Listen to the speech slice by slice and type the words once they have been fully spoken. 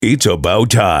It's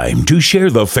about time to share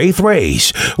the faith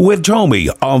race with Tomi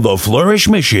on the Flourish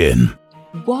Mission.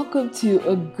 Welcome to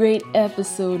a great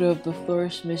episode of the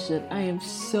Flourish Mission. I am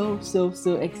so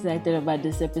excited about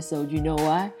this episode. You know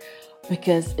why?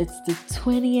 Because it's the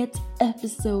 20th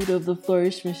episode of the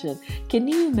Flourish Mission. Can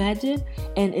you imagine?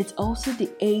 And it's also the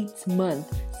 8th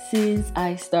month since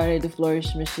I started the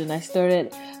Flourish Mission. I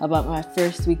started about my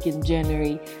first week in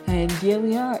January, and here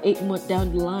we are, 8 months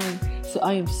down the line. So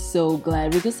I am so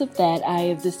glad. Because of that, I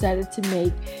have decided to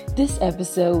make this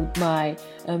episode my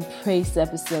praise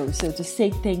episode. So to say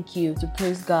thank you, to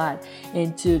praise God,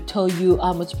 and to tell you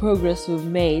how much progress we've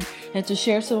made, and to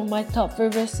share some of my top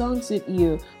favorite songs with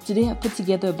you. Today I put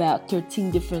together about 13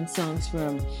 different songs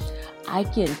from, I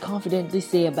can confidently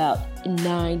say, about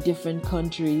 9 different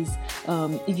countries.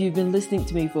 If you've been listening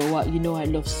to me for a while, you know I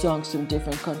love songs from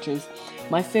different countries.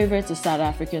 My favorites are South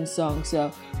African songs,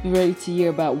 so be ready to hear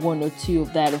about 1 or 2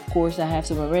 of that. Of course, I have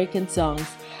some American songs.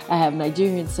 I have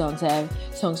Nigerian songs. I have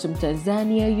songs from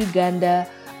Tanzania, Uganda,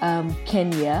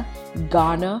 Kenya,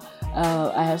 Ghana.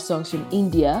 I have songs from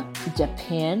India,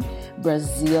 Japan,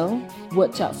 Brazil.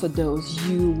 Watch out for those.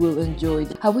 You will enjoy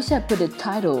them. I wish I put a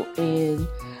title in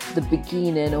the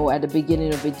beginning or at the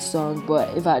beginning of each song,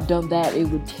 but if I'd done that, it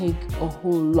would take a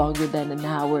whole longer than an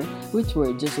hour, which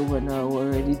we're just over an hour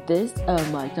already. This are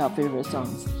my top favorite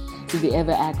songs. If you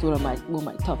ever asked what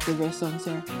my top favorite songs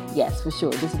are, yes, for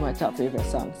sure, this is my top favorite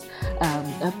songs.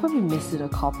 I've probably missed a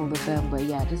couple of them, but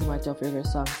yeah, this is my top favorite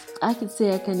songs. I could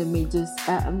say I kind of made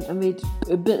I made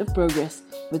a bit of progress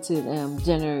between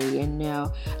January and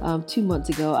now. 2 months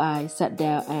ago, I sat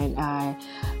down and I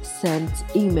sent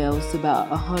emails to about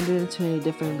 120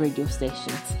 different radio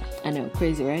stations. I know,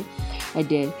 crazy, right? I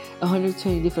did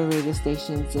 120 different radio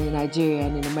stations in Nigeria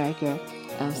and in America.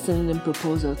 Sending them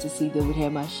proposals to see if they would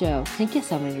hear my show. And guess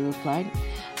how many replied?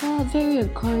 Very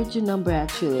encouraging number,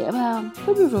 actually. About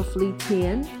maybe roughly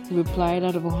 10 replied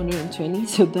out of 120,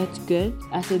 so that's good.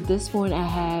 I said this one, I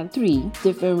have 3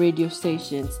 different radio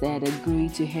stations that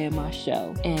agreed to hear my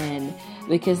show. And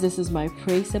because this is my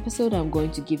praise episode, I'm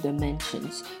going to give them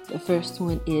mentions. The first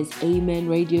one is Amen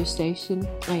Radio Station.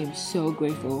 I am so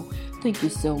grateful. Thank you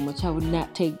so much. I would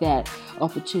not take that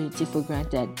opportunity for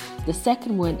granted. The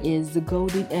second one is the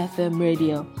Golden FM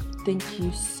Radio. Thank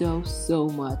you so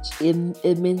much.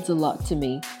 It means a lot to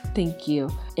me. Thank you.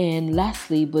 And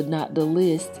lastly but not the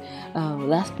least,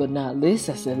 last but not least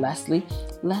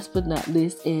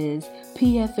is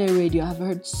PFA Radio. I've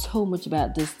heard so much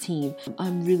about this team.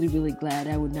 I'm really glad.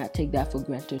 I would not take that for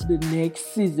granted. The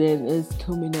next season is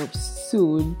coming up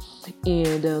soon,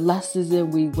 and last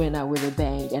season we went out with a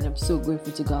bang, and I'm so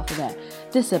grateful to God for that.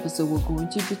 This episode we're going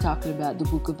to be talking about the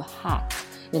book of Acts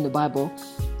in the Bible.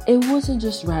 It wasn't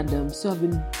just random, so I've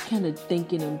been kind of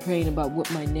thinking and praying about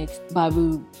what my next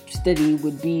Bible study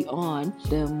would be on.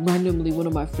 Randomly, one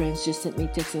of my friends just sent me a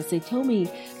text and said, "Tomi,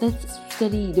 let's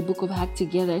study the book of Acts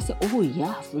together." I said, "Oh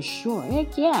yeah, for sure,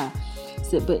 heck yeah."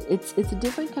 So, but it's a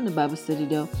different kind of Bible study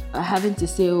though. Having to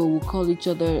say, "Oh, we'll call each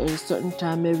other at a certain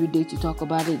time every day to talk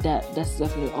about it," that's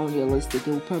definitely unrealistic.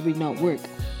 It will probably not work.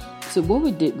 So what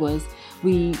we did was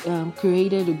we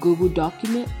created a Google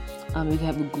document. If you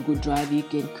have a Google Drive, you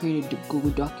can create a Google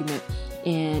document,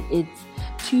 and it's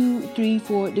 2, 3,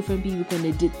 4 different people can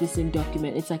edit the same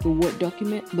document. It's like a Word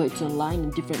document, but it's online,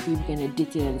 and different people can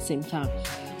edit it at the same time.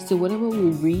 So whatever we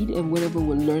read and whatever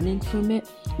we're learning from it,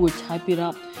 we'll type it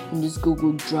up in this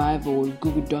Google Drive or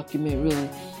Google document, really.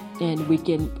 And we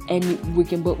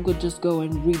can both just go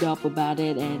and read up about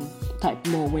it and type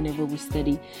more whenever we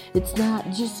study. It's not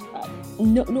just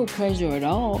no pressure at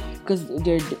all, because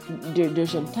there's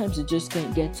sometimes you just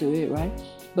can't get to it, right?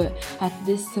 But at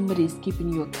least somebody is keeping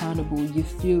you accountable. You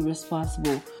feel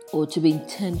responsible or to be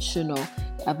intentional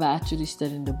about actually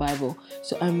studying the Bible.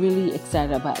 So I'm really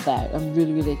excited about that. I'm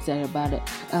really excited about it.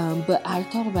 But I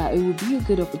thought about it would be a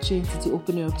good opportunity to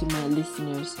open it up to my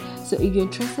listeners. So if you're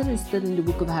interested in studying the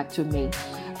book of Acts with me,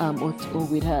 or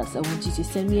with us, I want you to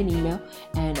send me an email,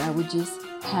 and I would just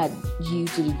add you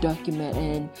to the document.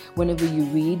 And whenever you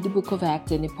read the book of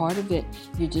Acts, any part of it,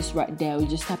 you just write down, you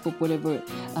just type up whatever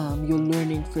you're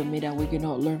learning from it, and we can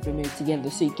all learn from it together.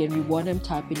 So you can read what I'm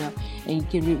typing up, and you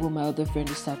can read what my other friend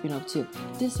is typing up too.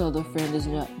 This other friend is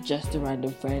not just a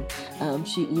random friend.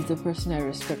 She is a person I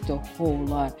respect a whole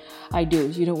lot. I do.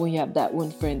 You know, when you have that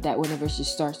one friend that whenever she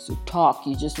starts to talk,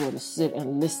 you just want to sit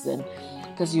and listen,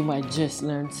 because you might just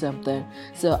learn something.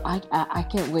 So I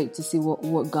can't wait to see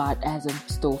what God has in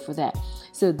store for that.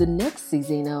 So the next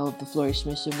season of the Flourish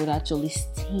Mission would actually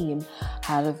stem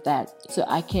out of that. So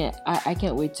I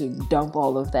can't wait to dump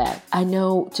all of that. I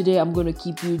know today I'm going to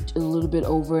keep you a little bit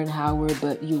over an hour,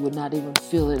 but you would not even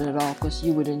feel it at all because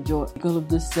you would enjoy all of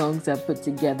the songs I put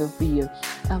together for you.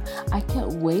 I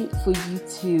can't wait for you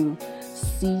to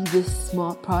see this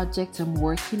small project I'm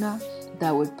working on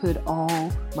that would put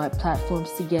all my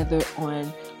platforms together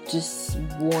on just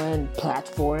one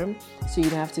platform, so you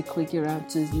don't have to click around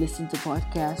to listen to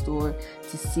podcasts or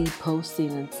to see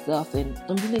posting and stuff. And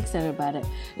I'm really excited about it.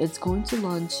 It's going to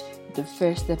launch the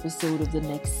first episode of the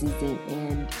next season,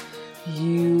 and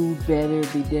you better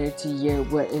be there to hear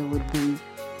what it would be.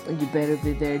 You better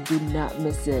be there. Do not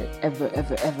miss it ever,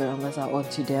 unless I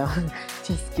want you down.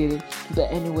 Just kidding.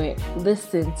 But anyway,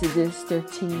 listen to this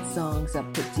 13 songs I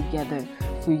put together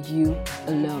for you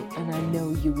alone, and I know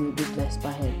you will be blessed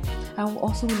by it. I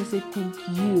also want to say thank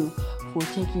you for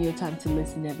taking your time to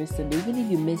listen every Sunday. Even if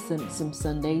you miss some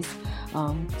Sundays,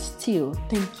 still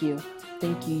thank you.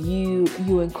 Thank you.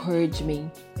 You encourage me.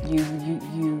 You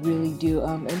really do.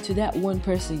 And to that one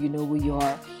person, you know who you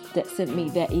are, that sent me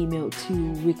that email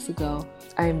 2 weeks ago,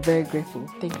 I am very grateful.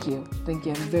 Thank you.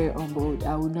 I'm very humbled.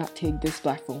 I will not take this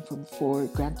platform for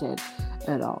granted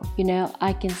at all. You know,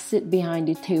 I can sit behind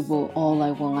the table all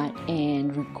I want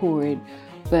and record,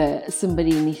 but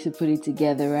somebody needs to put it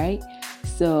together, right?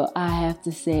 So I have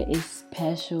to say a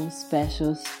special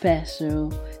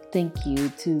thank you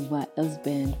to my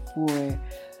husband for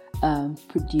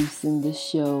producing the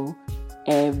show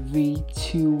every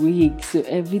 2 weeks. So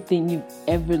everything you've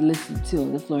ever listened to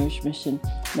on the Flourish Mission,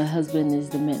 my husband is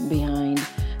the man behind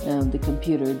the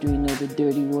computer doing all the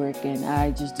dirty work, and I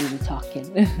just do the talking.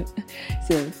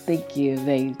 So thank you,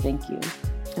 babe. Thank you.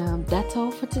 That's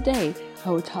all for today. I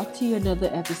will talk to you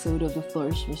another episode of the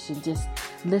Flourish Mission. Just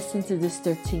listen to this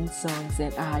 13 songs,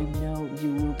 and I know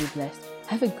you will be blessed.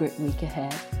 Have a great week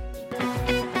ahead.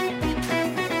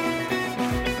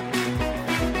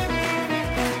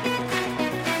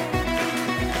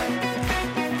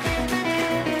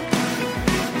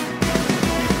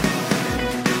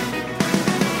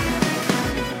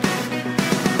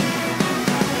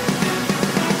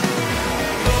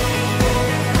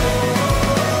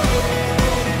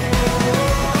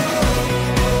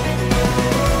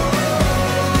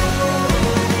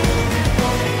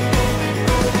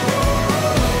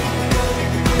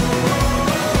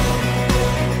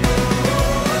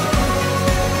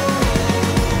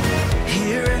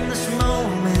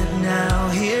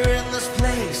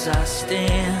 I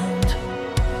stand.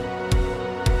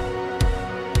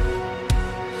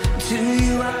 To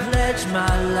you I pledge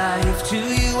my life, to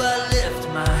you I lift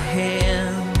my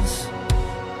hands.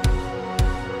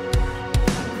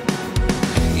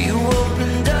 You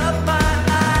opened up my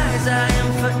eyes, I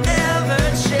am forever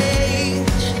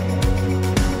changed.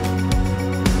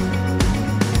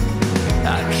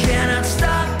 I cannot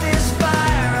stop this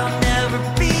fire, I'll never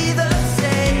be the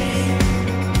same.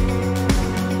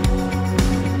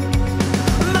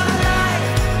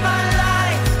 My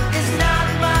life is not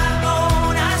my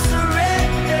own, I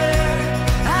surrender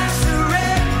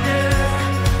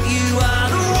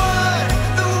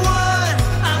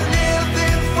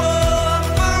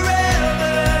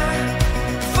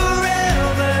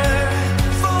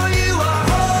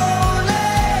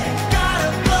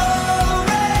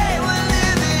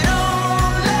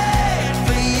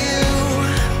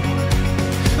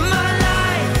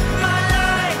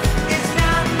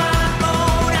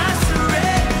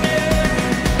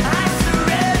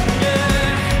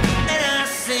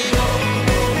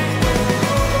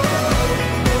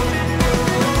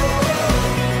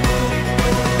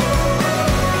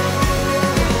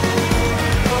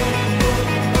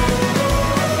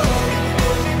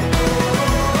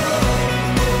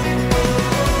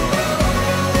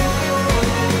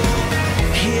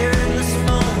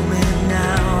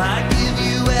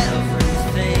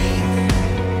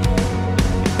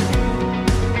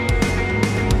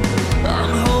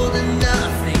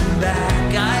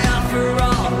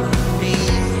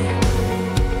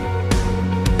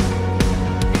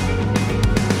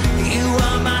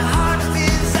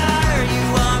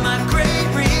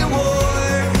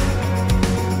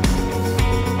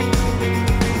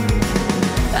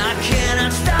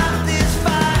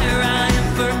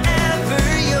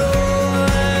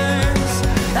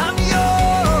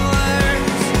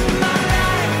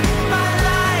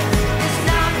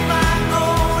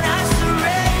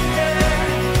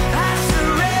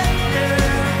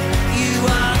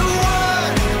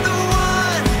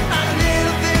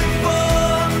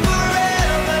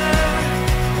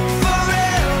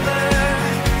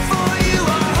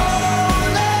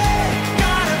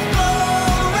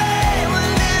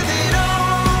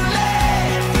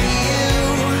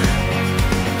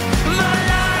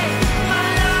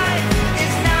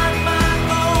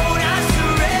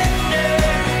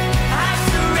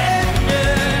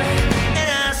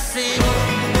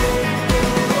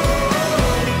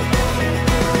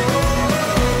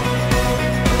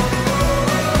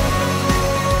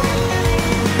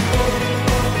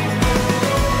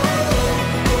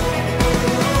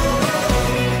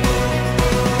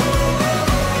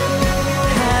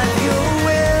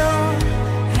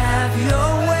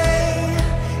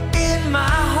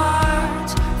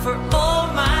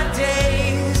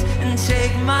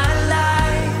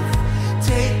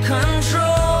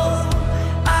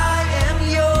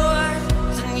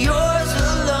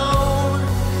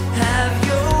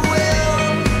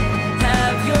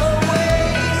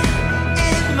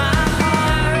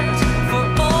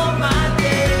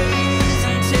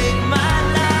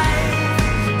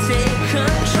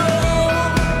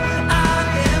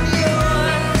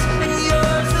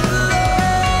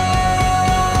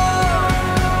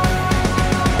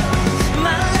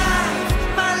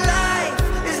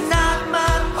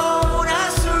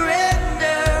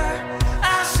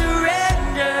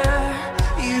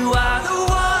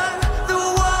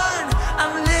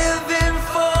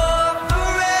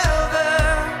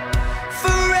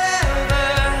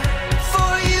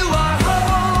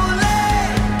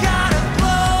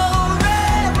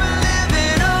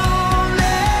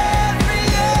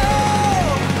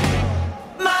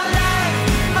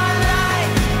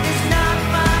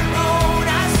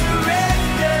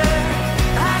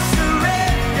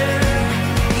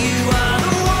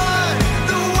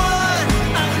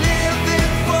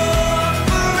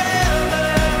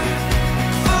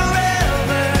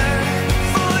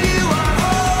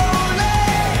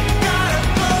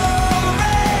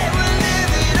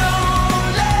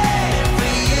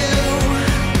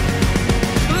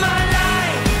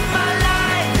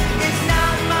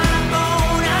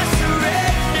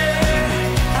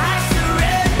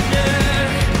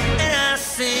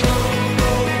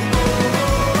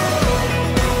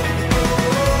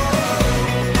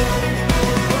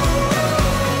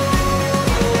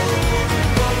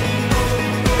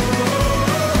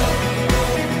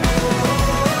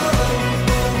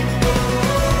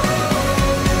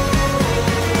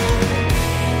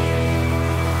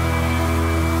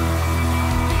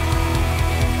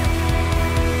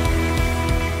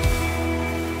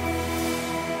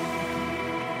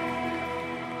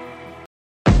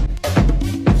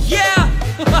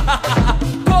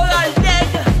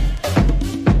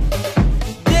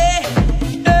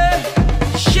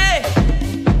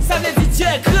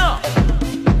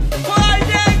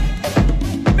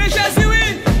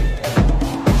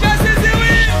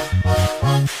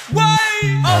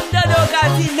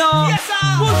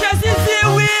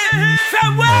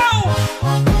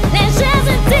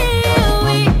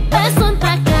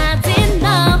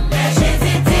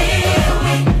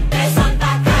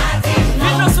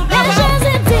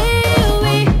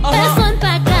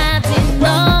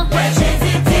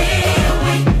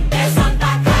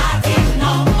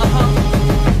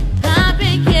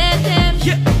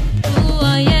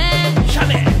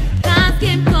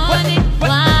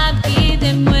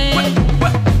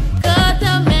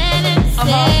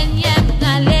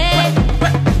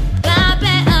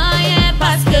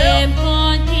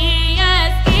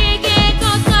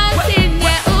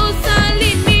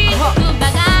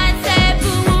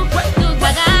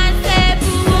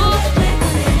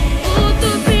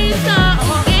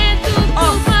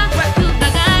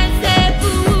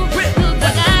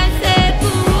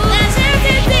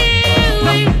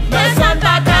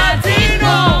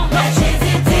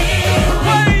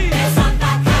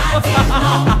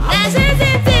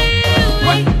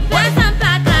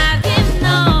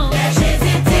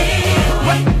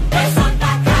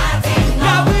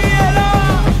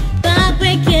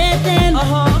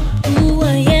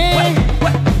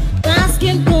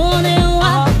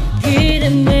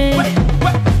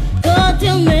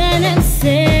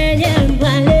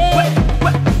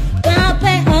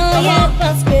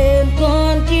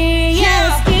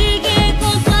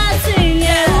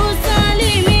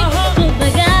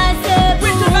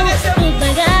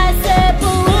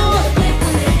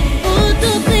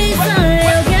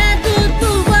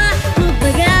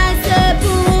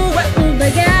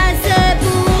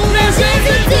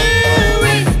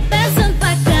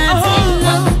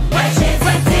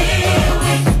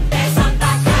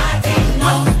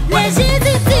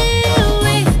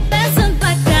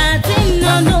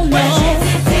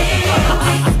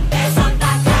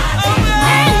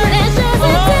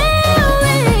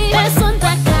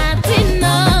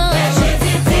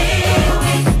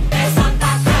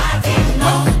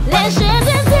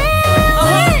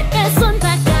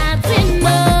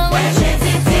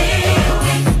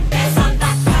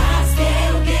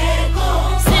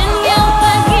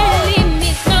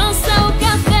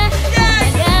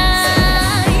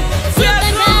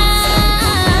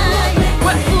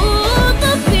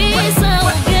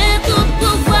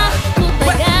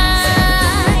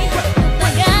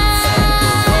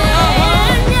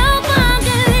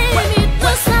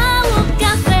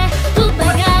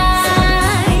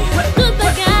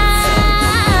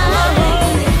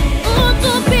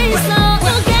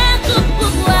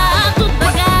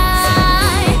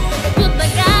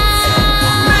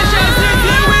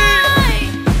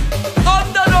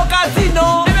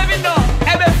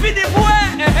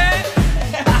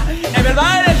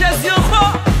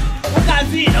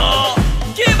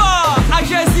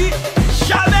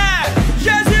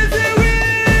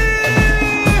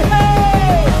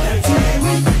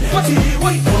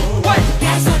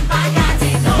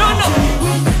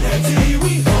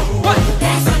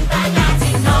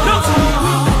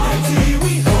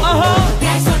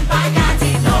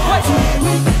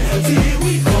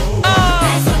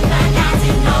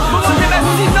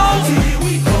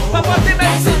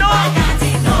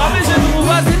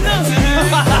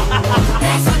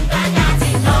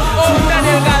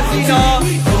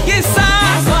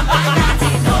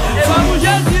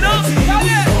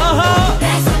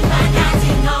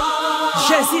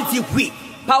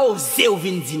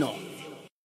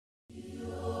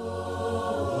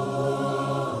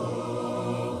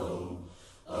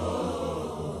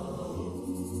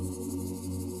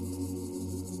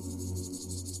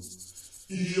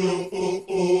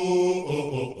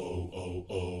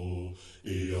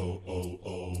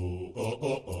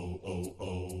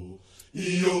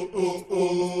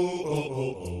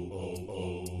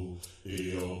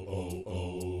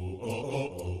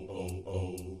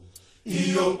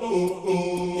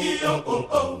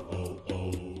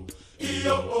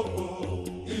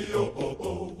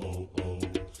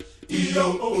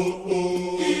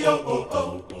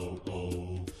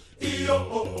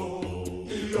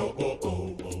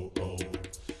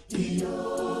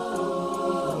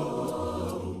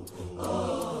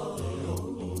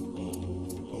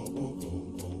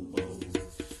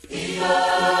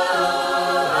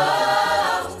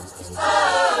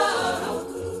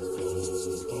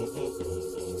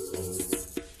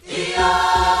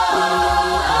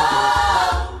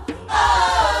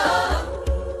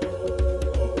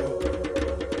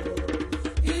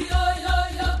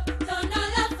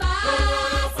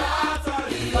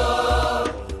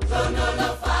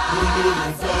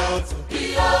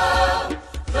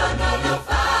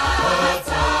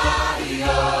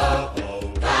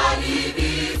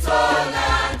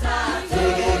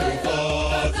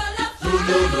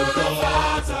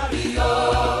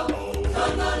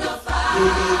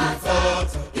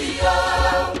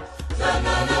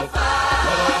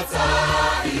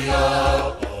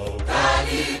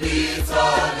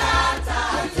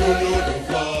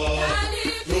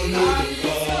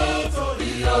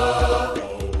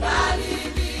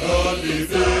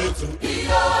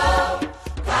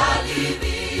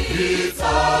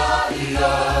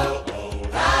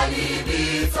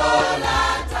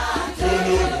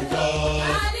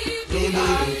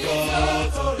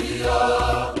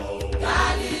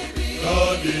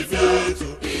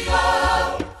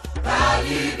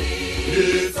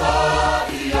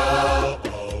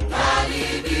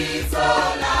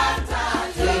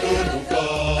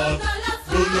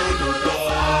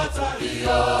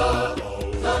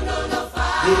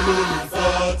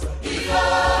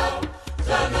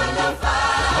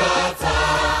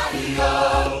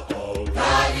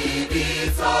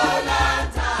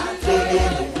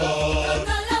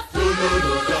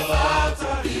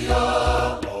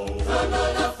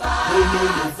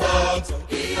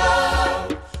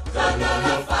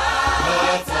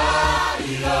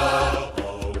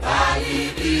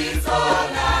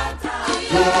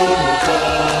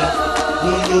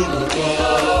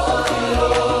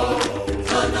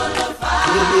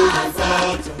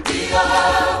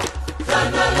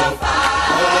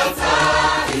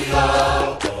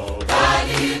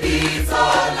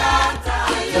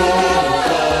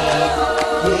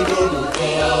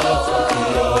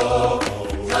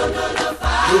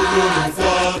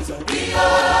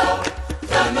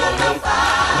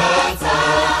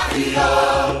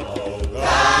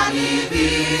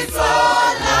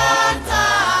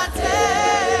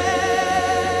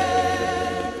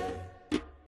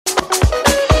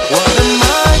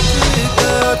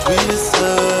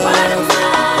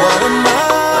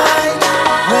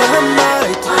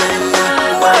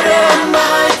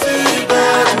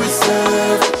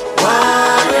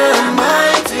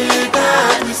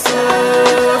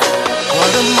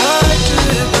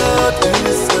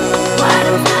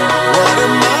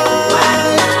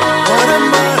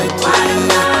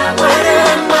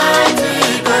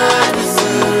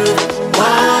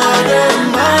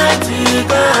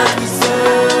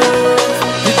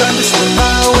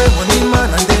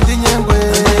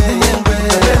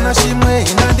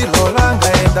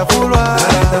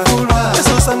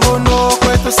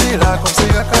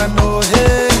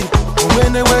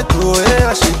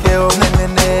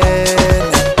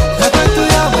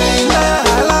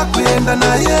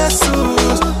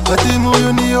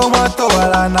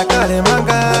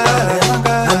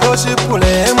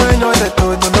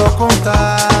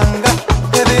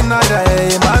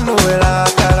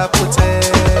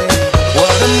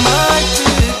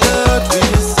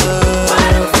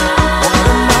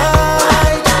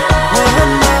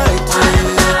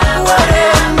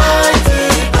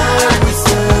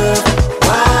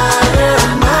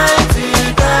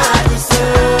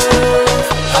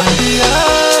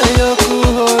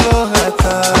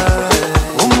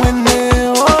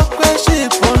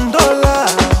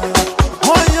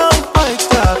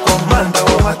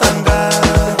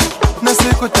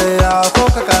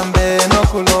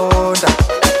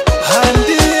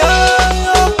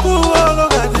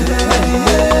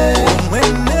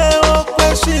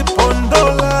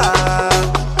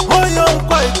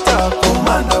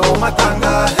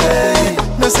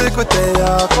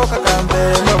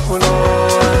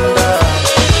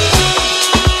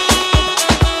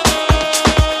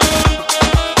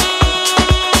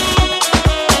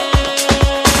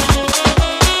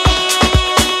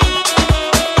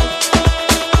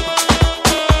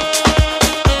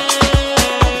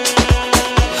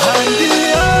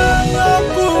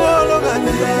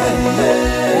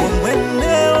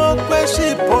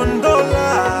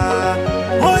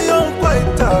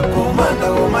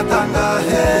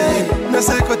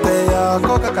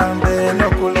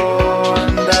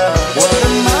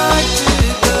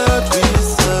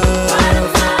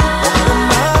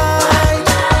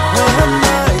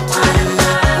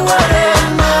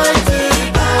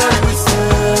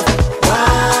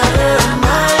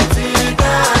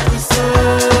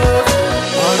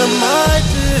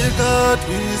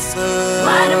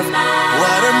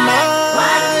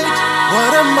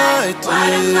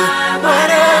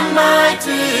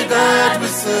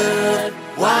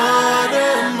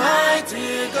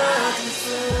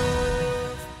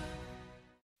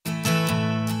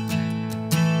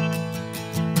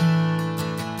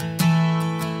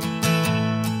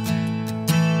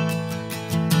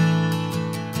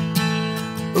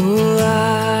Oh,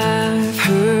 I've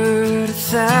heard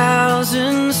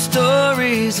 1,000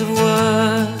 stories of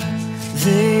what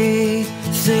they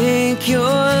think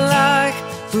you're like,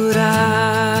 but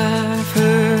I've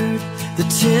heard the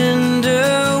tender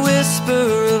whisper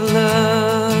of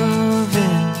love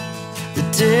in the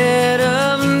dead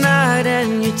of night,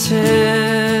 and you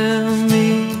tell me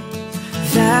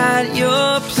that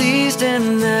you're pleased and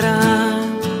that I'm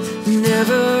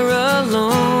never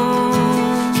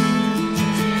alone.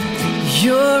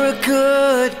 You're a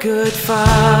good, good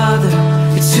father.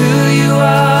 It's who you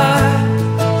are.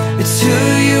 It's who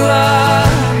you are.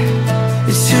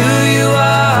 It's who you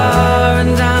are,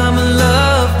 and I'm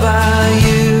loved by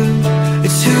you.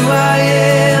 It's who I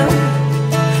am.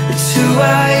 It's who I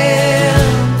am.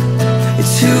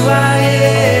 It's who I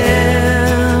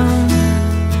am.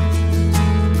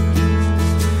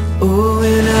 Oh,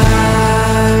 and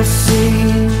I've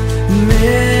seen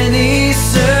many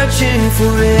searching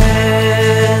for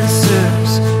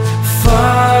answers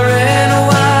far and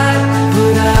wide,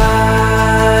 but I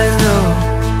know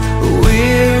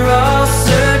we're all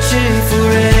searching for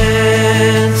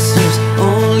answers.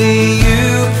 Only you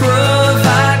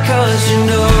provide, 'cause you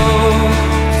know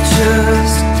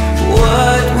just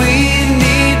what we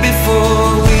need before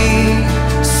we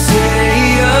say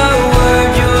a word.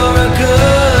 You're a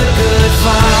good, good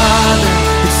father.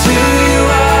 It's who you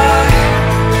are.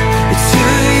 It's who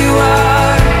you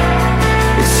are.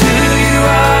 It's who you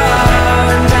are,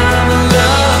 and I'm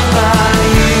loved by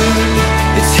you.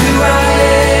 It's who I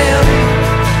am.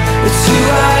 It's who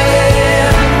I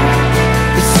am.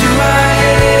 It's who I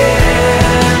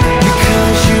am.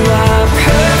 Because you are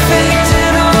perfect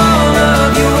in all of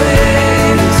your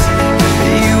ways.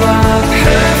 You are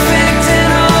perfect in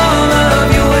all of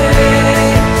your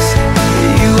ways.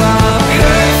 You are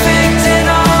perfect in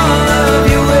all of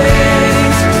your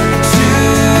ways to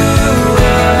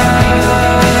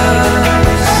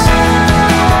us.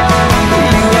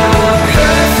 You are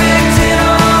perfect in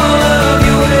all of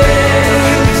your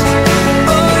ways.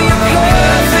 Oh, you're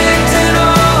perfect in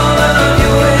all of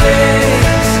your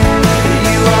ways.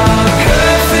 You are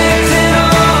perfect in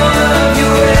all of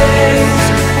your ways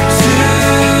to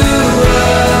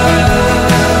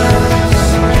us.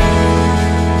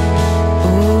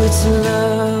 Oh, it's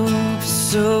love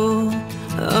so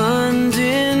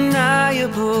undeniable.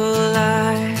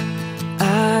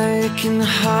 I can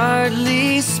hardly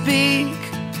speak.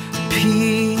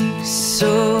 Peace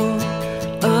so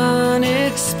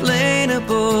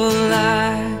unexplainable.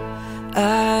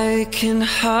 I can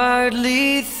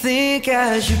hardly think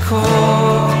as you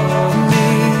call me.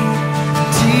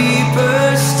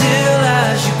 Deeper still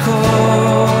as you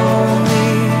call me.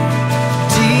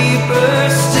 Deeper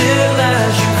still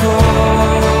as you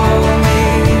call me.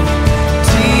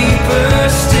 Deeper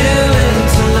still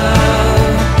into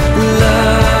love.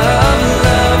 Love,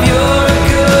 love. You're a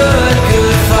good,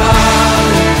 good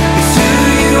father. It's who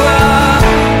you are.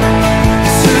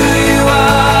 It's who you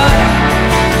are.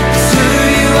 It's who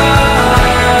you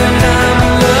are, and I'm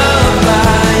loved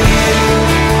by you.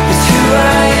 It's who I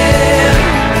am.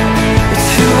 It's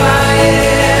who I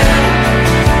am.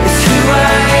 It's who I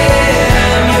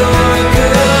am. You're a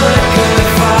good, good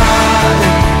father.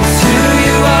 It's who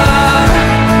you are.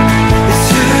 It's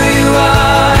who you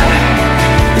are.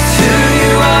 It's who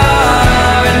you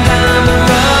are, and I'm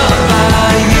loved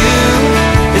by you.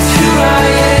 It's who I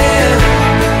am.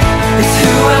 It's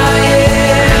who I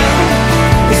am.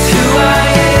 It's who I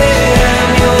am.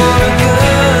 You're a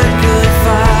good, good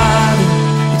father.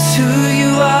 It's who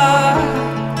you are.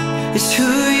 It's who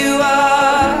you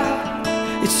are.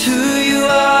 It's who you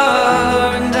are,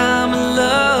 and I'm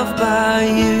loved by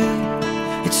you.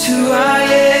 It's who I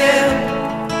am.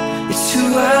 It's who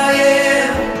I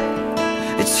am.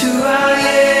 It's who I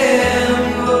am.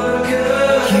 You're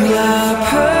good. You are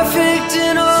perfect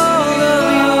in all of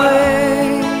your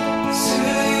ways. It's who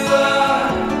you are.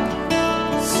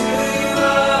 It's who you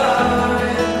are,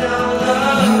 and I'm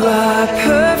loved. You are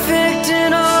perfect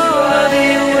in all of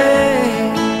your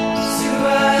ways. It's who I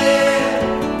am.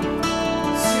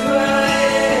 It's who I am.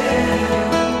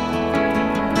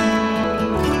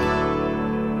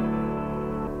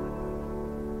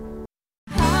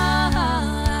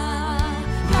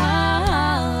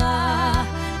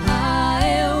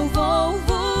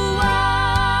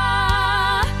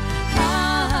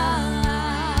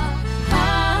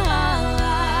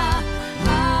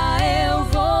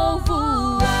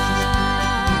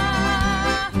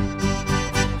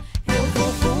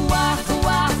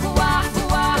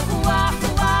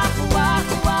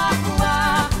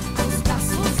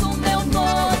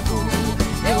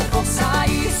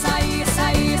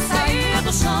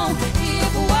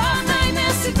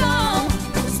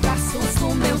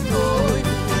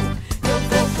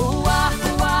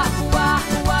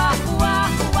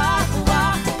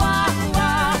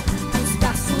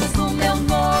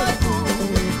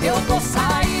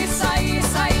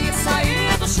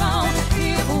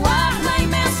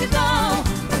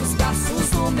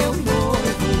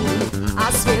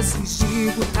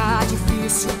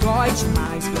 isso dói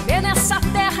demais. Viver nessa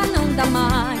terra não dá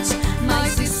mais.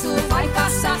 Mas isso vai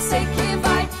passar, sei que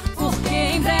vai. Porque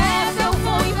em breve eu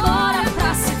vou embora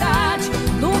pra cidade,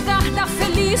 lugar da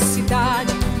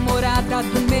felicidade, morada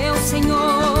do meu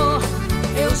Senhor.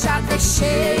 Eu já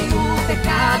deixei o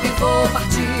pecado e vou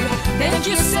partir. Tenho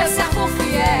de ser servo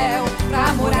fiel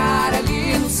pra morar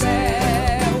ali no céu.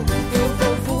 Eu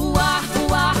vou voar,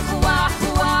 voar, voar,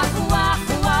 voar, voar,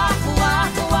 voar, voar,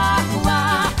 voar,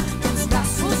 voar nos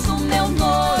braços do meu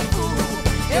noivo.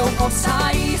 Eu vou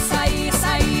sair, sair,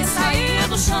 sair, sair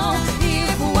do chão e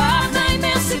voar na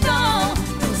imensidão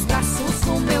nos braços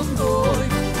do meu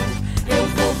noivo. Eu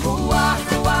vou voar,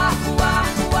 voar, voar,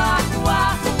 voar,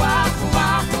 voar, voar,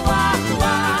 voar, voar,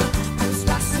 voar nos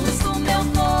braços do meu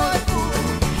noivo.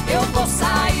 Eu vou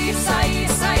sair, sair,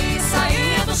 sair,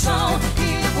 sair do chão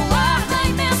e voar na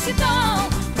imensidão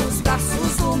nos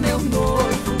braços do meu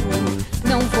noivo.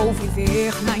 Não vou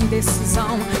viver na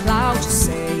indecisão,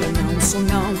 Laodiceia não sou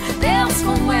não. Deus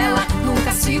com ela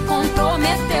nunca se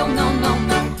comprometeu, não, não,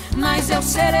 não. Mas eu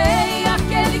serei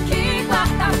aquele que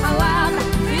guarda a palavra.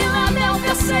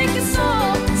 Filadélfia sei que sou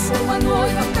a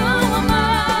noiva tão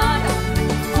amada.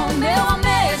 Como eu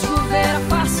almejo ver a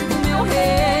face do meu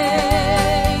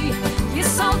rei. Que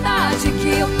saudade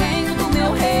que eu tenho do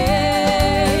meu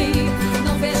rei.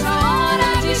 Não vejo a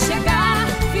hora de chegar,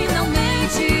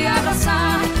 finalmente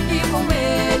abraçar. E com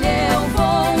ele eu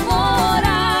vou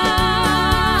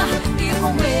morar. E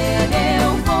com ele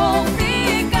eu vou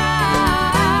ficar.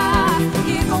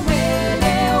 E com ele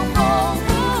eu vou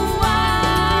voar.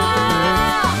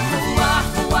 Voar,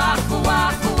 voar,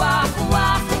 voar, voar,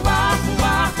 voar, voar,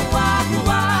 voar, voar,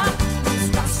 voar nos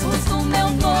braços do meu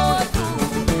noivo.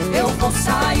 Eu vou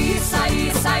sair,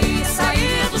 sair, sair,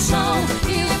 sair do chão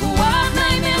e voar na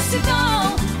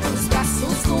imensidão nos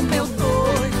braços do meu noivo.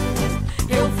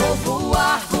 Eu vou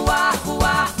voar, voar,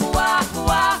 voar, voar,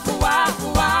 voar, voar,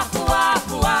 voar, voar,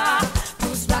 voar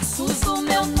nos braços do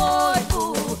meu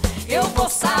noivo. Eu vou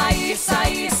sair,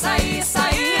 sair, sair,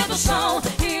 sair do chão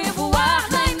e voar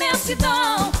na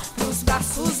imensidão nos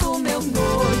braços do meu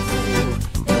noivo.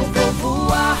 Eu vou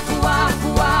voar, voar,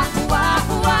 voar, voar,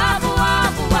 voar,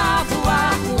 voar, voar,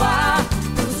 voar, voar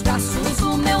nos braços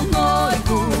do meu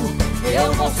noivo.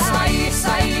 Eu vou sair,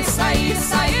 sair, sair,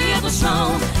 sair do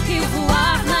chão e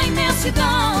voar na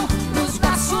imensidão nos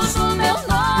braços do meu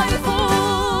noivo.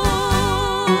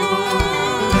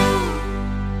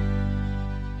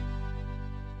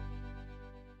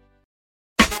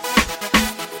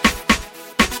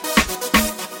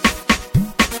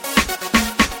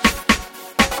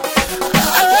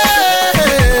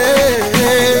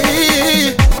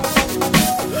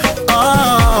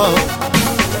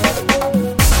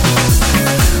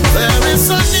 There is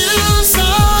a new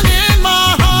song in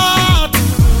my heart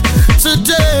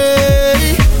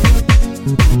today,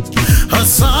 a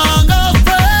song of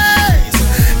praise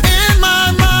in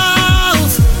my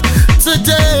mouth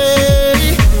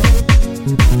today.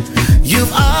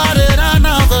 You've added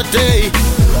another day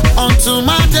onto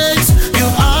my days.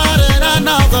 You've added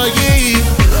another year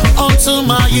onto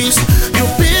my years. You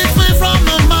picked me from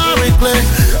the miry clay.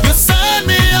 You set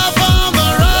me up on the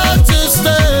road to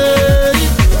stay.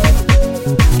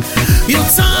 You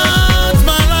turned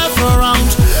my life around.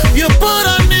 You put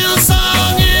a new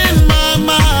song in my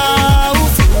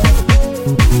mouth.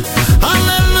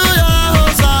 Hallelujah,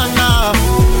 Hosanna.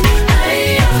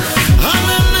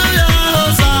 Hallelujah,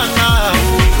 Hosanna.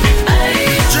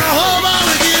 Jehovah,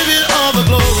 we give you all the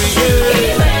glory.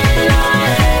 Yeah.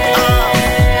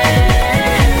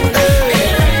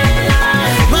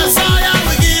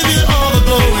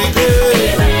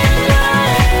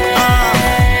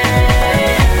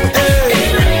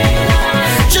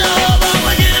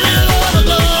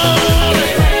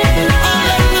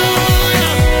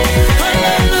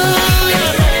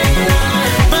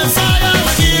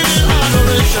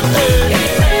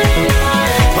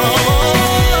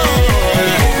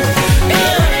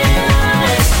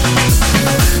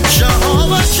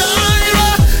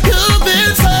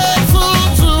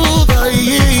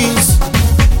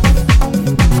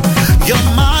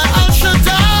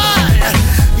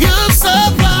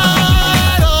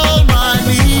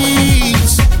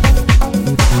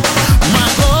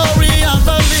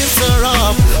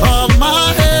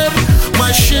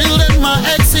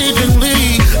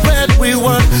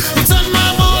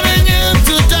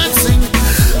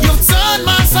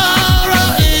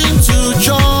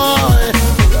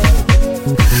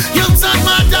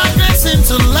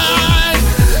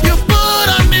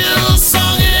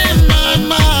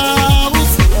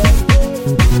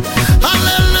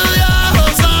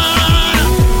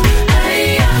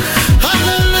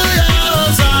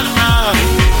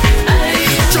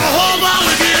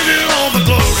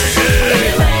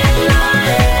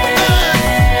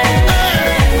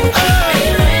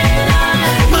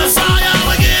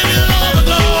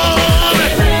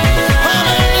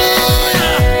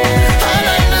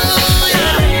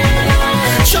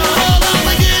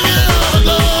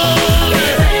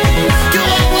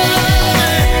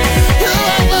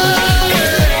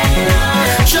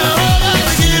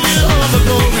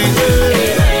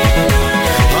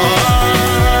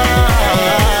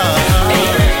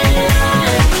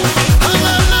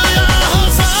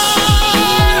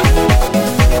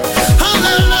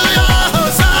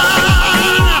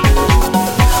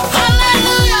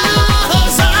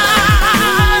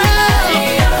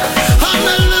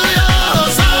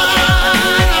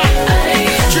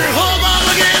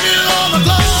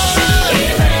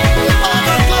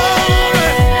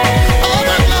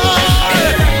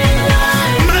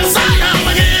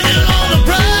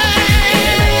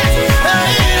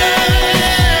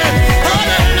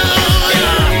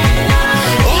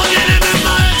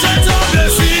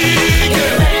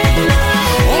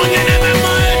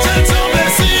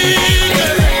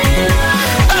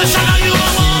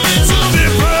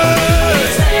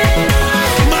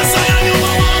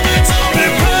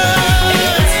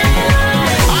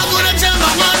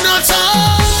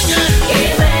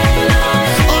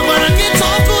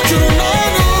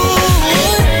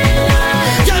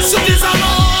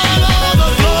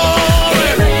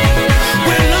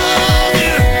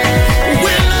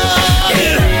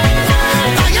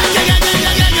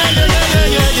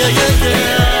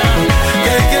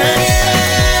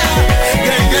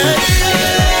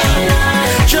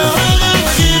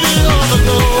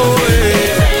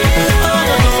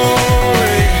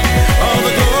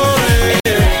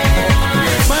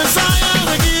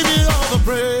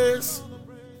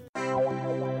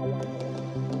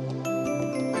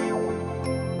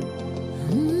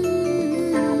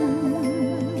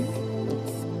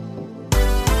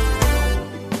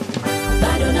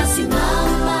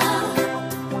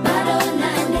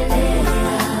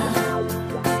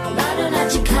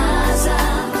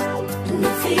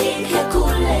 nifike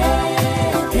kule.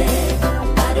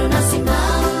 Bado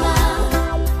nasimama,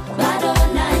 bado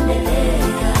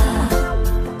naendelea,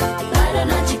 bado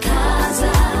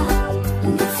najikaza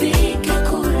nifike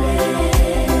kule.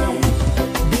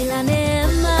 Bila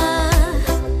neema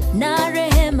na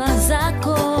rehema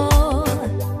zako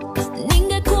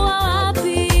ningekuwa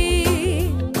wapi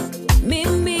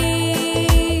mimi?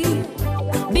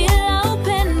 Bila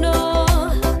upendo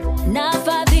na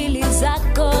fadhili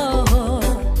zako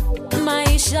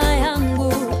maisha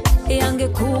yangu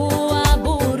yangekuwa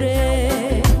bure.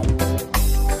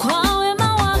 Kwa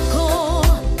wema wako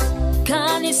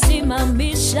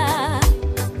kanisimamisha,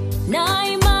 na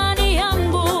imani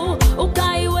yangu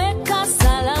ukaiweka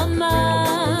salama.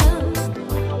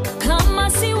 Kama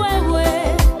si wewe,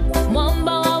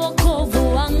 mwamba wa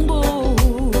wokovu wangu,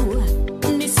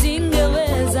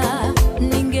 nisingeweza,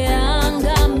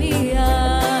 ningeangamia.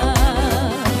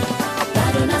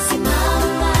 Bado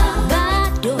nasimama,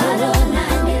 bado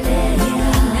naendelea,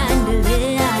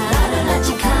 bado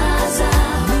najikaza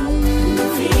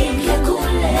nifike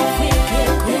kule.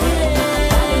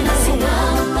 Bado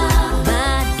nasimama,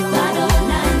 bado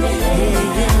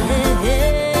naendelea,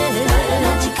 bado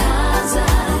najikaza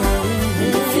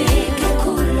nifike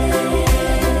kule.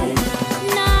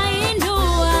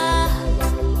 Nainua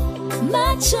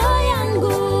macho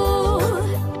yangu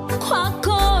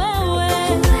kwako wewe,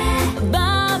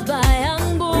 Baba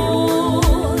yangu.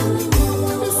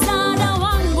 Msaada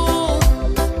wangu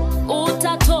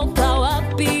utatoka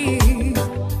wapi?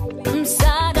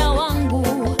 Msaada wangu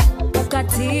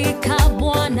ukatika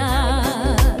Bwana.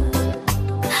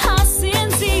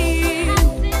 Hasinzi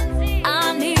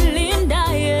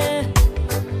anilindaye,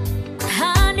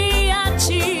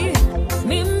 haniachi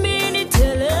mimi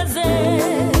niteleze.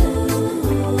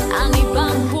 Anipa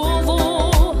nguvu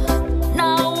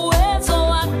na uwezo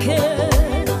wake,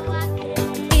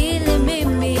 ili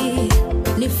mimi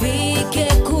nifike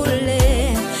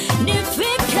kule,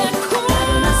 nifike kule.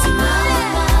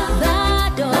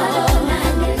 Bado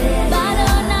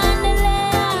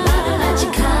naendelea, bado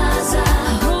najikaza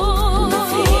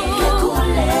nifike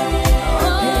kule.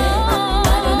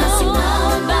 Bado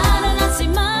nasimama,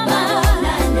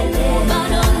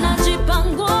 bado najipa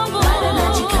nguvu, bado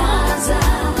najikaza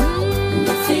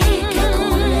nifike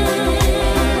kule.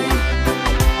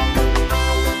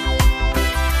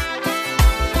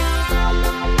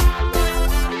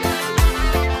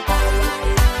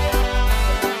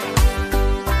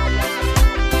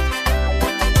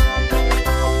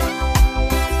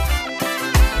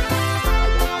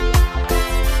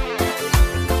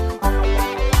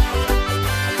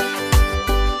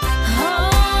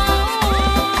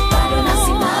 Bado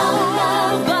nasimama,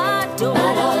 bado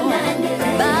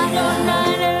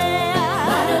naendelea,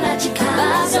 bado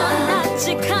najikaza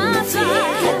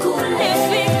nifike kule,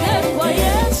 nifike kwa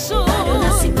Yesu. Bado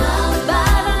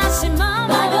nasimama,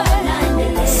 bado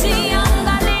naendelea,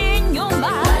 siangalii nyuma,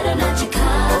 bado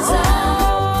najikaza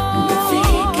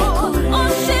nifike kule.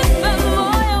 Usife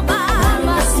moyo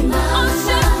Baba,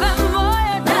 usife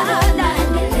moyo dada,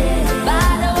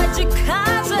 bado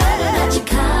wajikaze,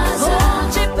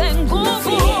 jipe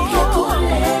nguvu.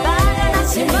 Bado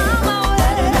nasimama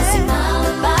wewe,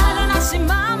 bado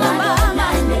nasimama mama,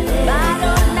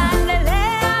 bado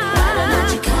naendelea,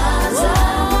 najikaza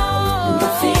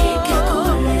nifike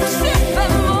kule. Usife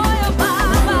moyo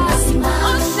Baba,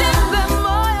 usife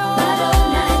moyo, bado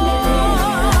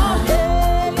naendelea,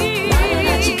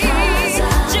 najikaza,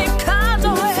 jikaza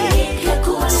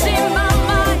wewe,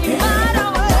 simama imara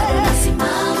wewe,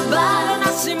 bado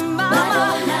nasimama,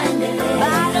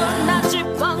 bado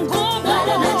najipa nguvu,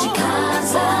 bado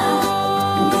najikaza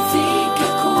nifike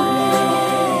kule.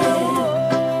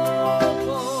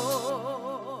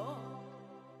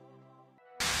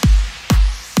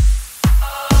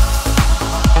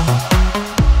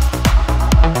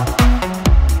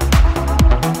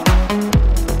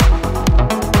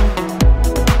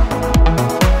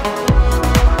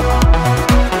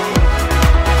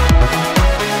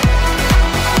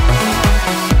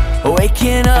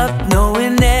 Waking up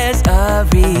knowing there's a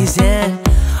reason.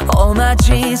 All my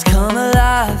dreams come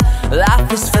alive.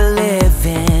 Life is for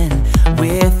living.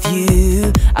 With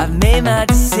you, I've made my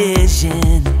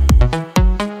decision.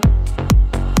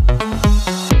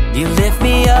 You lift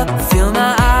me up, fill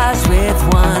my eyes with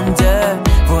wonder.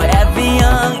 Forever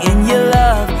young in your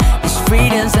love, this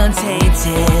freedom's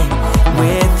untainted.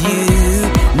 With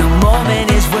you, no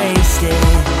moment is wasted.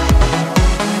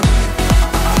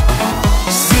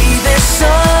 See the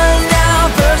sun now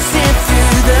bursting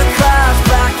through the clouds.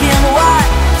 Black and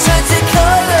white turn to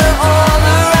color all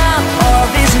around. All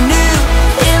is new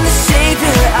in the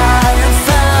Savior I have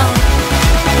found.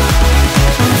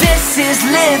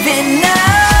 living now.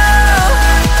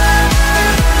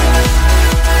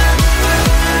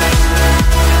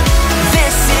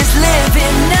 This is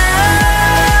living now.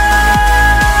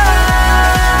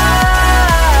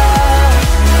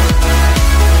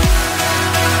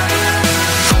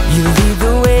 You lead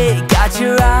the way, got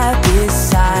your eye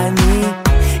beside me.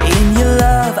 In your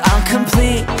love, I'm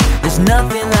complete. There's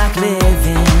nothing like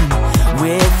living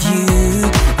with you.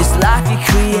 This life you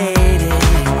created,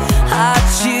 I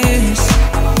choose.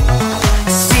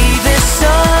 See the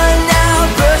sun now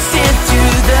bursting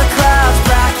through the clouds,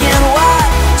 black and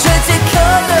white, turn to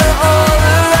color all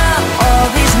around. All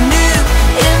is new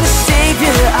in the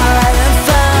Savior I have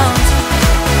found.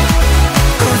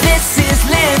 Oh, this is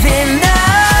living now.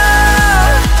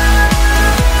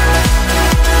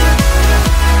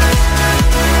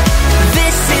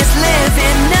 This is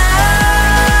living now.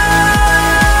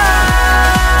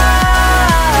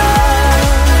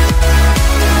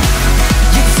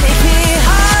 You take me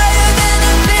higher than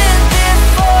I've been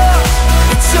before.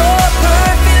 It's your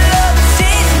perfect love that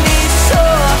sees me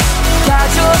soar. God,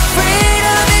 your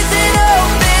freedom is an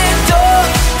open door.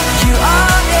 You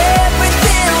are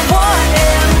everything I want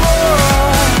and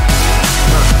more.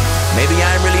 Maybe I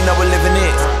ain't really know what living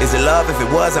is. Is it love? If it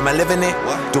was, am I living it?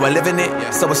 Do I live in it?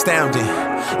 So astounding.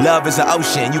 Love is an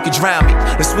ocean, you can drown me.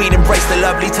 The sweet embrace, the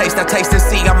lovely taste, I taste and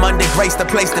see. I'm under grace, the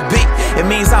place to be. It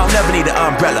means I'll never need an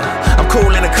umbrella. I'm cool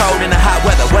in the cold, in the hot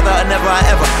weather. Whether or never I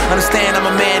ever understand, I'm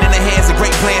a man in the hands of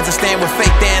great plans. I stand with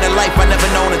faith there in a life I never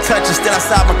known to touch. And still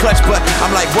outside my clutch, but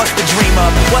I'm like, what's the dream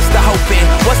of? What's the hope in?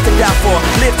 What's to die for?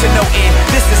 Live to no end.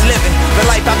 This is living. The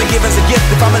life I've been given is a gift.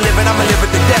 If I'm a living, I'ma live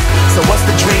it to death. So what's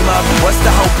the dream of? What's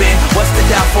the hope in? What's to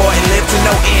die for? And live to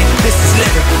no end. This is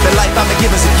living. The life I've been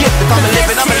given is a gift. If I'm a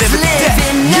living, I'ma live it to death.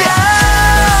 Yeah.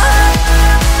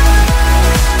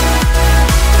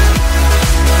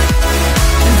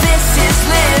 This is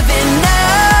living now.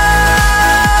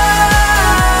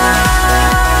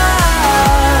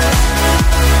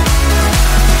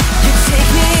 You take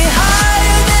me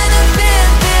higher than I've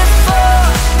been before.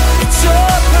 It's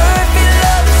your perfect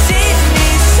love that sees me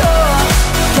soar.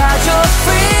 God, your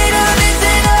freedom is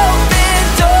an open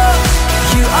door.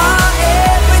 You are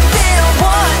everything I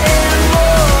want and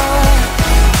more.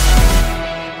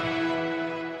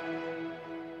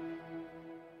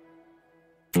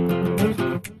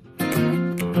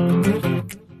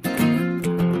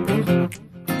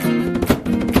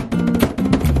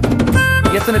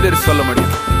 எத்தனை பேர் சொல்ல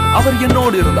முடியும் அவர்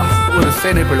என்னோடு இருந்தா ஒரு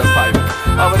சேனைக்குள்ள பாய்வேன்,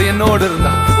 அவர் என்னோடு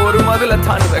இருந்தா ஒரு மதில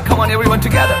தாண்டுவேன். Come on everyone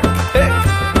together. Hey.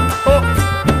 Oh.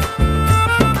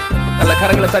 நல்ல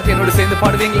கரங்களை தட்டி என்னோடு சேர்ந்து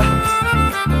பாடுவீங்களா?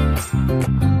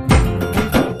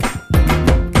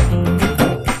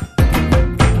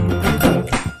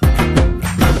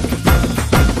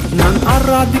 நான்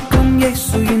ஆராதிக்கும்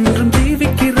இயேசு இன்றும்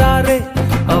ஜீவிக்கிறாரே,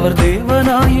 அவர்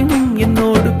தேவனாயினும்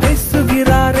என்னோடு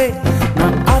பேசுகிறாரே.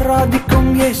 நான் ஆராதிக்கும்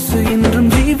இயேசு இன்றும்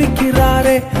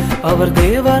ஜீவிக்கிறாரே, அவர்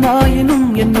தேவனாயினும்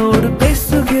என்னோடு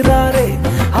பேசுகிறாரே.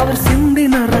 அவர்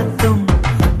சிந்தின ரத்தம்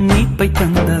மீட்பை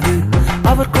தந்தது,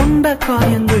 அவர் கொண்ட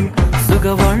காயங்கள்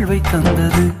சுக வாழ்வை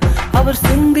தந்தது. அவர்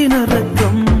சிந்தின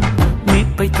ரத்தம்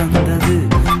மீட்பை தந்தது,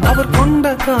 அவர்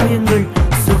கொண்ட காயங்கள்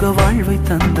சுக வாழ்வை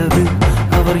தந்தது.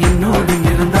 அவர் என்னோடு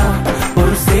இருந்தார்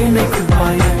ஒரு சேனைக்கு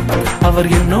பாய, அவர்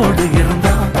என்னோடு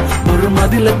இருந்தார் ஒரு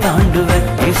மதில தாண்டுவேன்.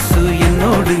 இயேசு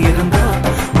என்னோடு இருந்தார்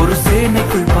ஒரு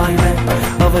சேனைக்குள் பாய்வேன்,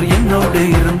 அவர் என்னோடு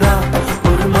இருந்தார்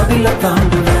ஒரு மதில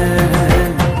தாண்டுவேன்.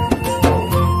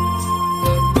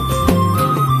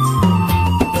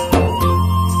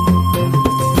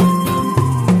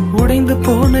 உடைந்து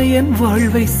போன என்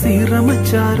வாழ்வை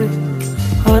சீரமைச்சாரு,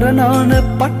 அரணான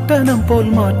பட்டணம்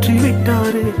போல் மாற்றி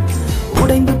விட்டாரு.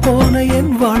 உடைந்து போன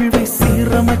என் வாழ்வை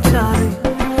சீரமைச்சாரு,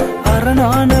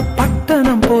 அரணான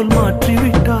பட்டணம் போல் மாற்றி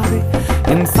விட்டாரு.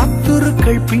 என்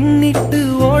சத்துருக்கள் பின்னிட்டு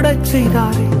ஓடச்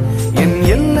செய்தாரே, என்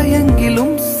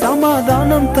எல்லையெங்கிலும்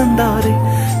சமாதானம் தந்தாரே.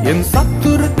 என்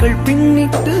சத்துருக்கள்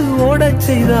பின்னிட்டு ஓடச்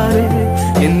செய்தாரே,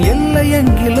 என்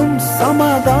எல்லையெங்கிலும்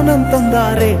சமாதானம்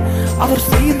தந்தாரே. அவர்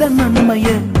செய்த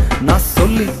நன்மையை நான்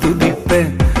சொல்லி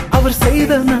துதிப்பேன், அவர்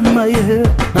செய்த நன்மையை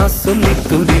நான் சொல்லி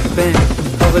துதிப்பேன்.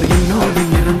 அவர் என்னோடு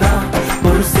இருந்தா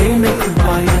ஒரு சேனைக்குள்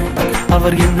பாய்வேன்,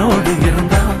 அவர் என்னோடு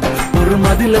இருந்தா ஒரு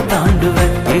மதில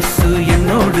தாண்டுவேன். இயேசு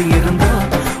என்னோடு இருந்தா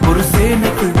ஒரு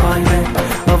சேனைக்குள் பாய்வேன்,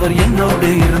 அவர் என்னோடு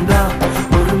இருந்தா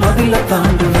ஒரு மதில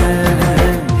தாண்டுவேன்.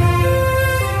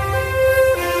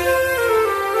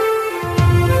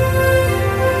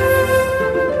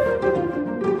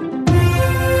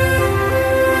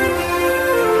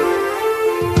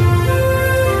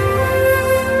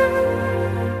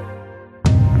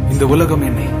 இந்த உலகம்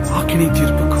என்னை ஆக்கினை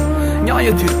தீர்ப்புக்கும், நியாய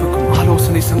தீர்ப்புக்கும்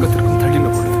ஆலோசனை சங்கத்திற்கும் தள்ளின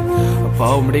பொழுது அப்பா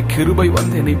உம்முடைய கிருபை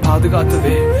வந்து என்னை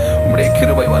பாதுகாத்ததே. உம்முடைய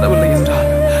கிருபை வரவில்லை என்றால்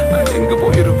நான் எங்கு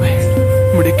போயிருப்பேன்?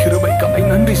 உம்முடைய கிருபைக்காய்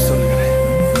நன்றி சொல்கிறேன்.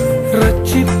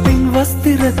 ரட்சிப்பின்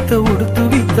வஸ்திரத்தை உடுத்து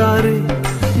வித்தாரே,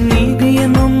 நீதி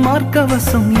என்னும்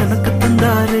மார்க்கவசம் எனக்கு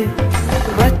தந்தாரே.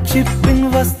 ரட்சிப்பின்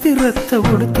வஸ்திரத்தை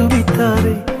உடுத்து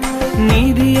வித்தாரே,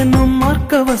 நீதி என்னும்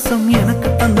மார்க்கவசம் எனக்கு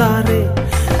தந்தாரே.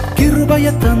 கிருபைய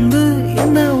தந்து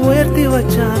என்ன உயர்த்தி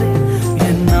வச்சாரே,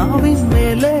 என் நாவின்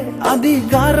மேலே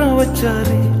அதிகாரம்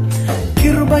வச்சாரே.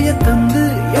 கிருபைய தந்து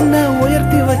என்ன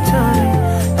உயர்த்தி வச்சாரே,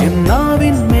 என்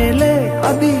நாவின் மேலே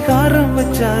அதிகாரம்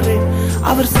வச்சாரே.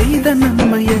 அவர் செய்த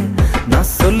நன்மையை நான்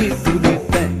சொல்லி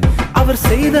துதிப்பேன், அவர்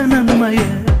செய்த நன்மையை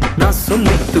நான்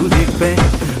சொல்லி துதிப்பேன்.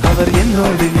 அவர்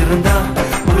என்னோடு இருந்தா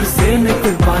ஒரு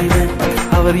சேனைக்குள் பாய்வேன்,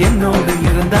 அவர் என்னோடு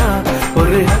இருந்தா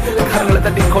ஒரு கரங்களை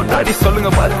தட்டி கொண்டாடி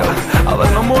சொல்லுங்க பார்க்கலாம்.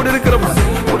 அவர் நம்மோடு இருக்கிற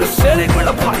ஒரு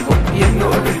சேனைக்குள்ள பாய்வோம்.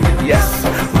 என்னோடு எஸ்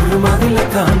ஒரு மதில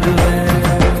தாண்டுவேன்.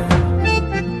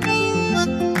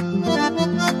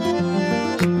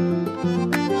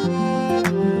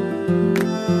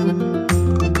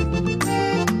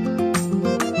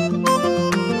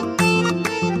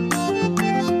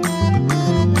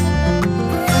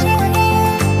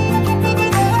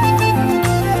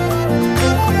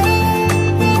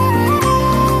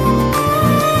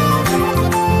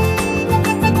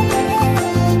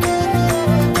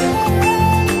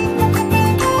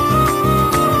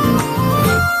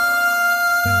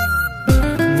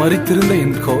 மரித்திருந்த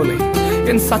என் கோலை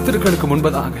என் சத்துருக்களுக்கு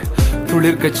முன்பதாக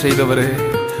துளிர்க்க செய்தவரே,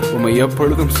 உம்மை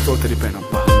எப்பொழுதும் ஸ்தோத்திரிப்பேன்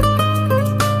அப்பா.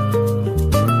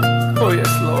 Oh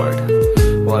yes Lord,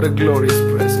 what a glorious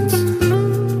presence.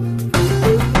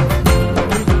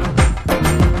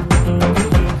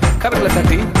 கரங்களை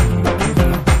தட்டி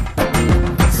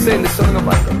சேர்ந்து சொல்லுங்க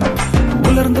பார்க்கலாம்.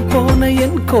 உலர்ந்து போன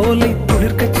என் கோலை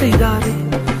துளிர்க்க செய்தாரே,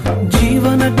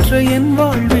 ஜீவனற்ற என்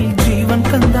வாழ்வில் ஜீவன்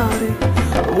தந்தாரே.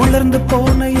 உலர்ந்து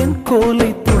போன என் கோலை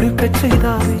துளிர்க்க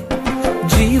செய்தாரே,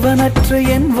 ஜீவனற்ற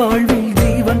என் வாழ்வில்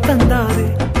ஜீவன் தந்தாரே.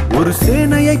 ஒரு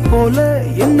சேனையை போல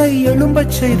என்னை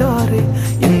எழும்பச் செய்தாரே,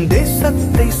 என்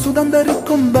தேசத்தை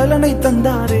சுதந்தரிக்கும் பலனை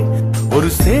தந்தாரே. ஒரு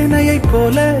சேனையை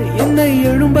போல என்னை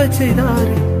எழும்பச்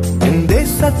செய்தாரே, என்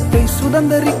தேசத்தை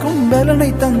சுதந்தரிக்கும் பலனை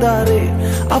தந்தாரே.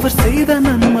 அவர் செய்த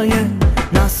நன்மையை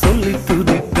நான் சொல்லி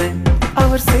துதிப்பேன்,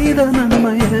 அவர் செய்த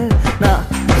நன்மையை நான்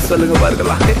சொல்லுங்க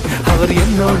பார்க்கலாம். அவர்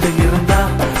என்னோடு இருந்தா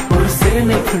ஒரு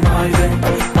சேனைக்குள் பாய்வேன்,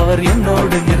 அவர்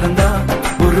என்னோடு இருந்தா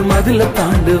ஒரு மதில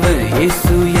தாண்டுவேன்.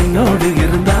 இயேசு என்னோடு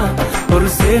இருந்தா ஒரு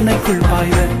சேனைக்குள்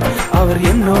பாய்வேன், அவர்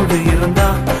என்னோடு இருந்தா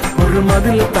ஒரு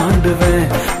மதில தாண்டுவேன்.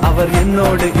 அவர்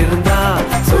என்னோடு இருந்தா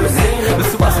சொல்லுங்க,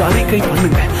 விசுவாச அறிக்கை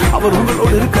பண்ணுங்க. அவர்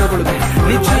உங்களோடு இருக்கிற பொழுது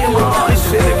நிச்சயமாய்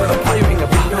சேனைக்குள்ள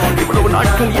பாய்வீங்கப்பா. இவ்வளவு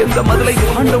நாட்கள் எந்த மதிலை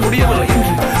தாண்ட முடியவில்லை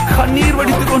என்று கண்ணீர்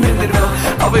வடித்துக் கொண்டிருந்தீர்கள்,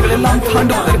 அவைகள் எல்லாம்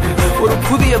தாண்டுவதற்கு ஒரு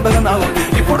புதிய பலனாக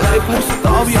இப்பொழுது பரிசுத்த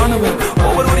ஆவியானவர்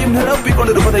ஒவ்வொருவரையும் நிரப்பிக்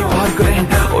கொண்டிருப்பதை பார்க்கிறேன்.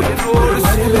 என்னோடு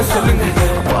சேர்ந்து சொல்லுங்க,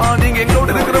 நீங்க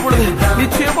எங்களோடு இருக்கிற பொழுது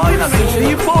நிச்சயமாய் நாங்கள்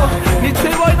ஜெயிப்போம்,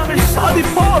 நிச்சயமாய் நாங்கள்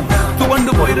சாதிப்போம்.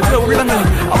 துவண்டு போயிருக்கிற உள்ளங்களை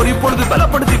அவர் இப்பொழுது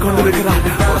பலப்படுத்திக் கொண்டிருக்கிறார்.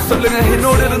 சொல்லுங்க,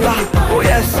 என்னோடு இருந்தா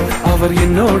அவர்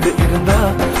என்னோடு இருந்தா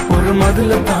ஒரு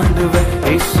மதில தாண்டுவேன்.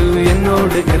 இயேசு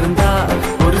என்னோடு இருந்தா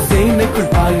ஒரு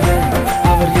சேனைக்குள் பாய்வேன்,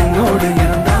 அவர் என்னோடு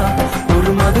இருந்தா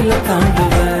ஒரு மதில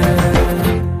தாண்டுவேன்.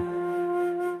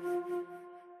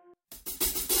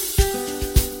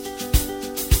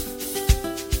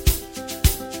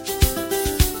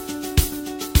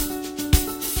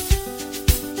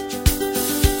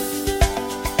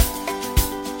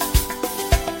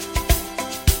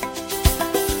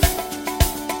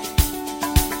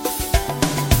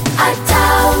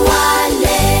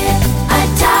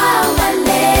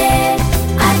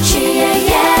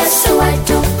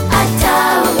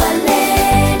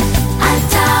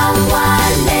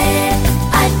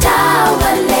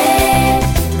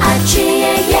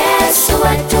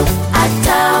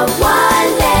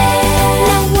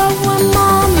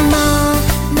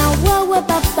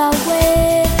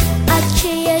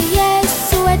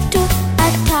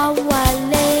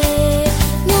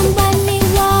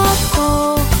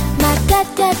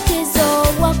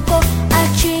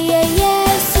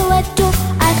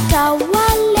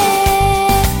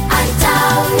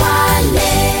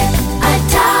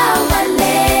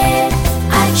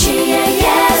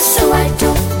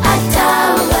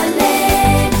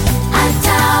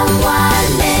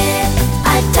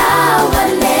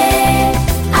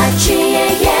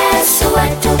 Yesu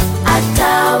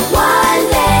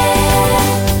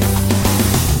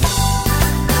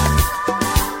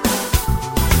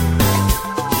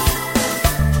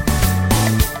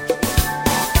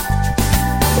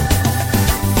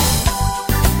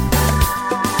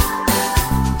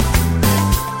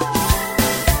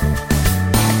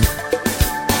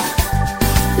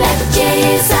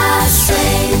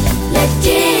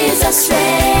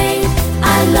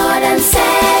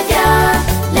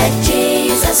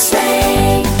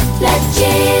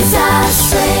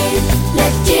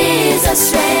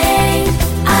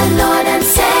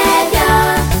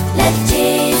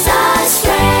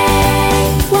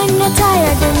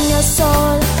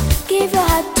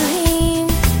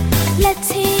Let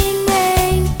him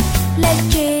reign, let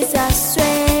Jesus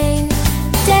reign.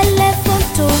 Telephone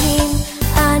to him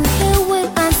and he will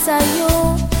answer you.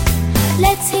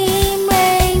 Let him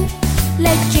reign,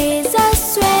 let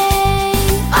Jesus reign.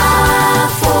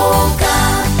 Africa,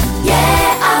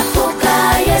 yeah, Africa,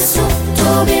 Yesu,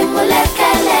 Tomi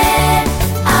mulekele,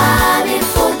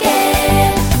 abifuge.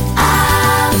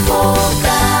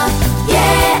 Africa,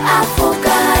 yeah,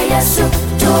 Africa, Yesu,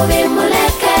 Tomi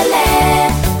mulekele,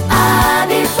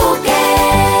 abifuge.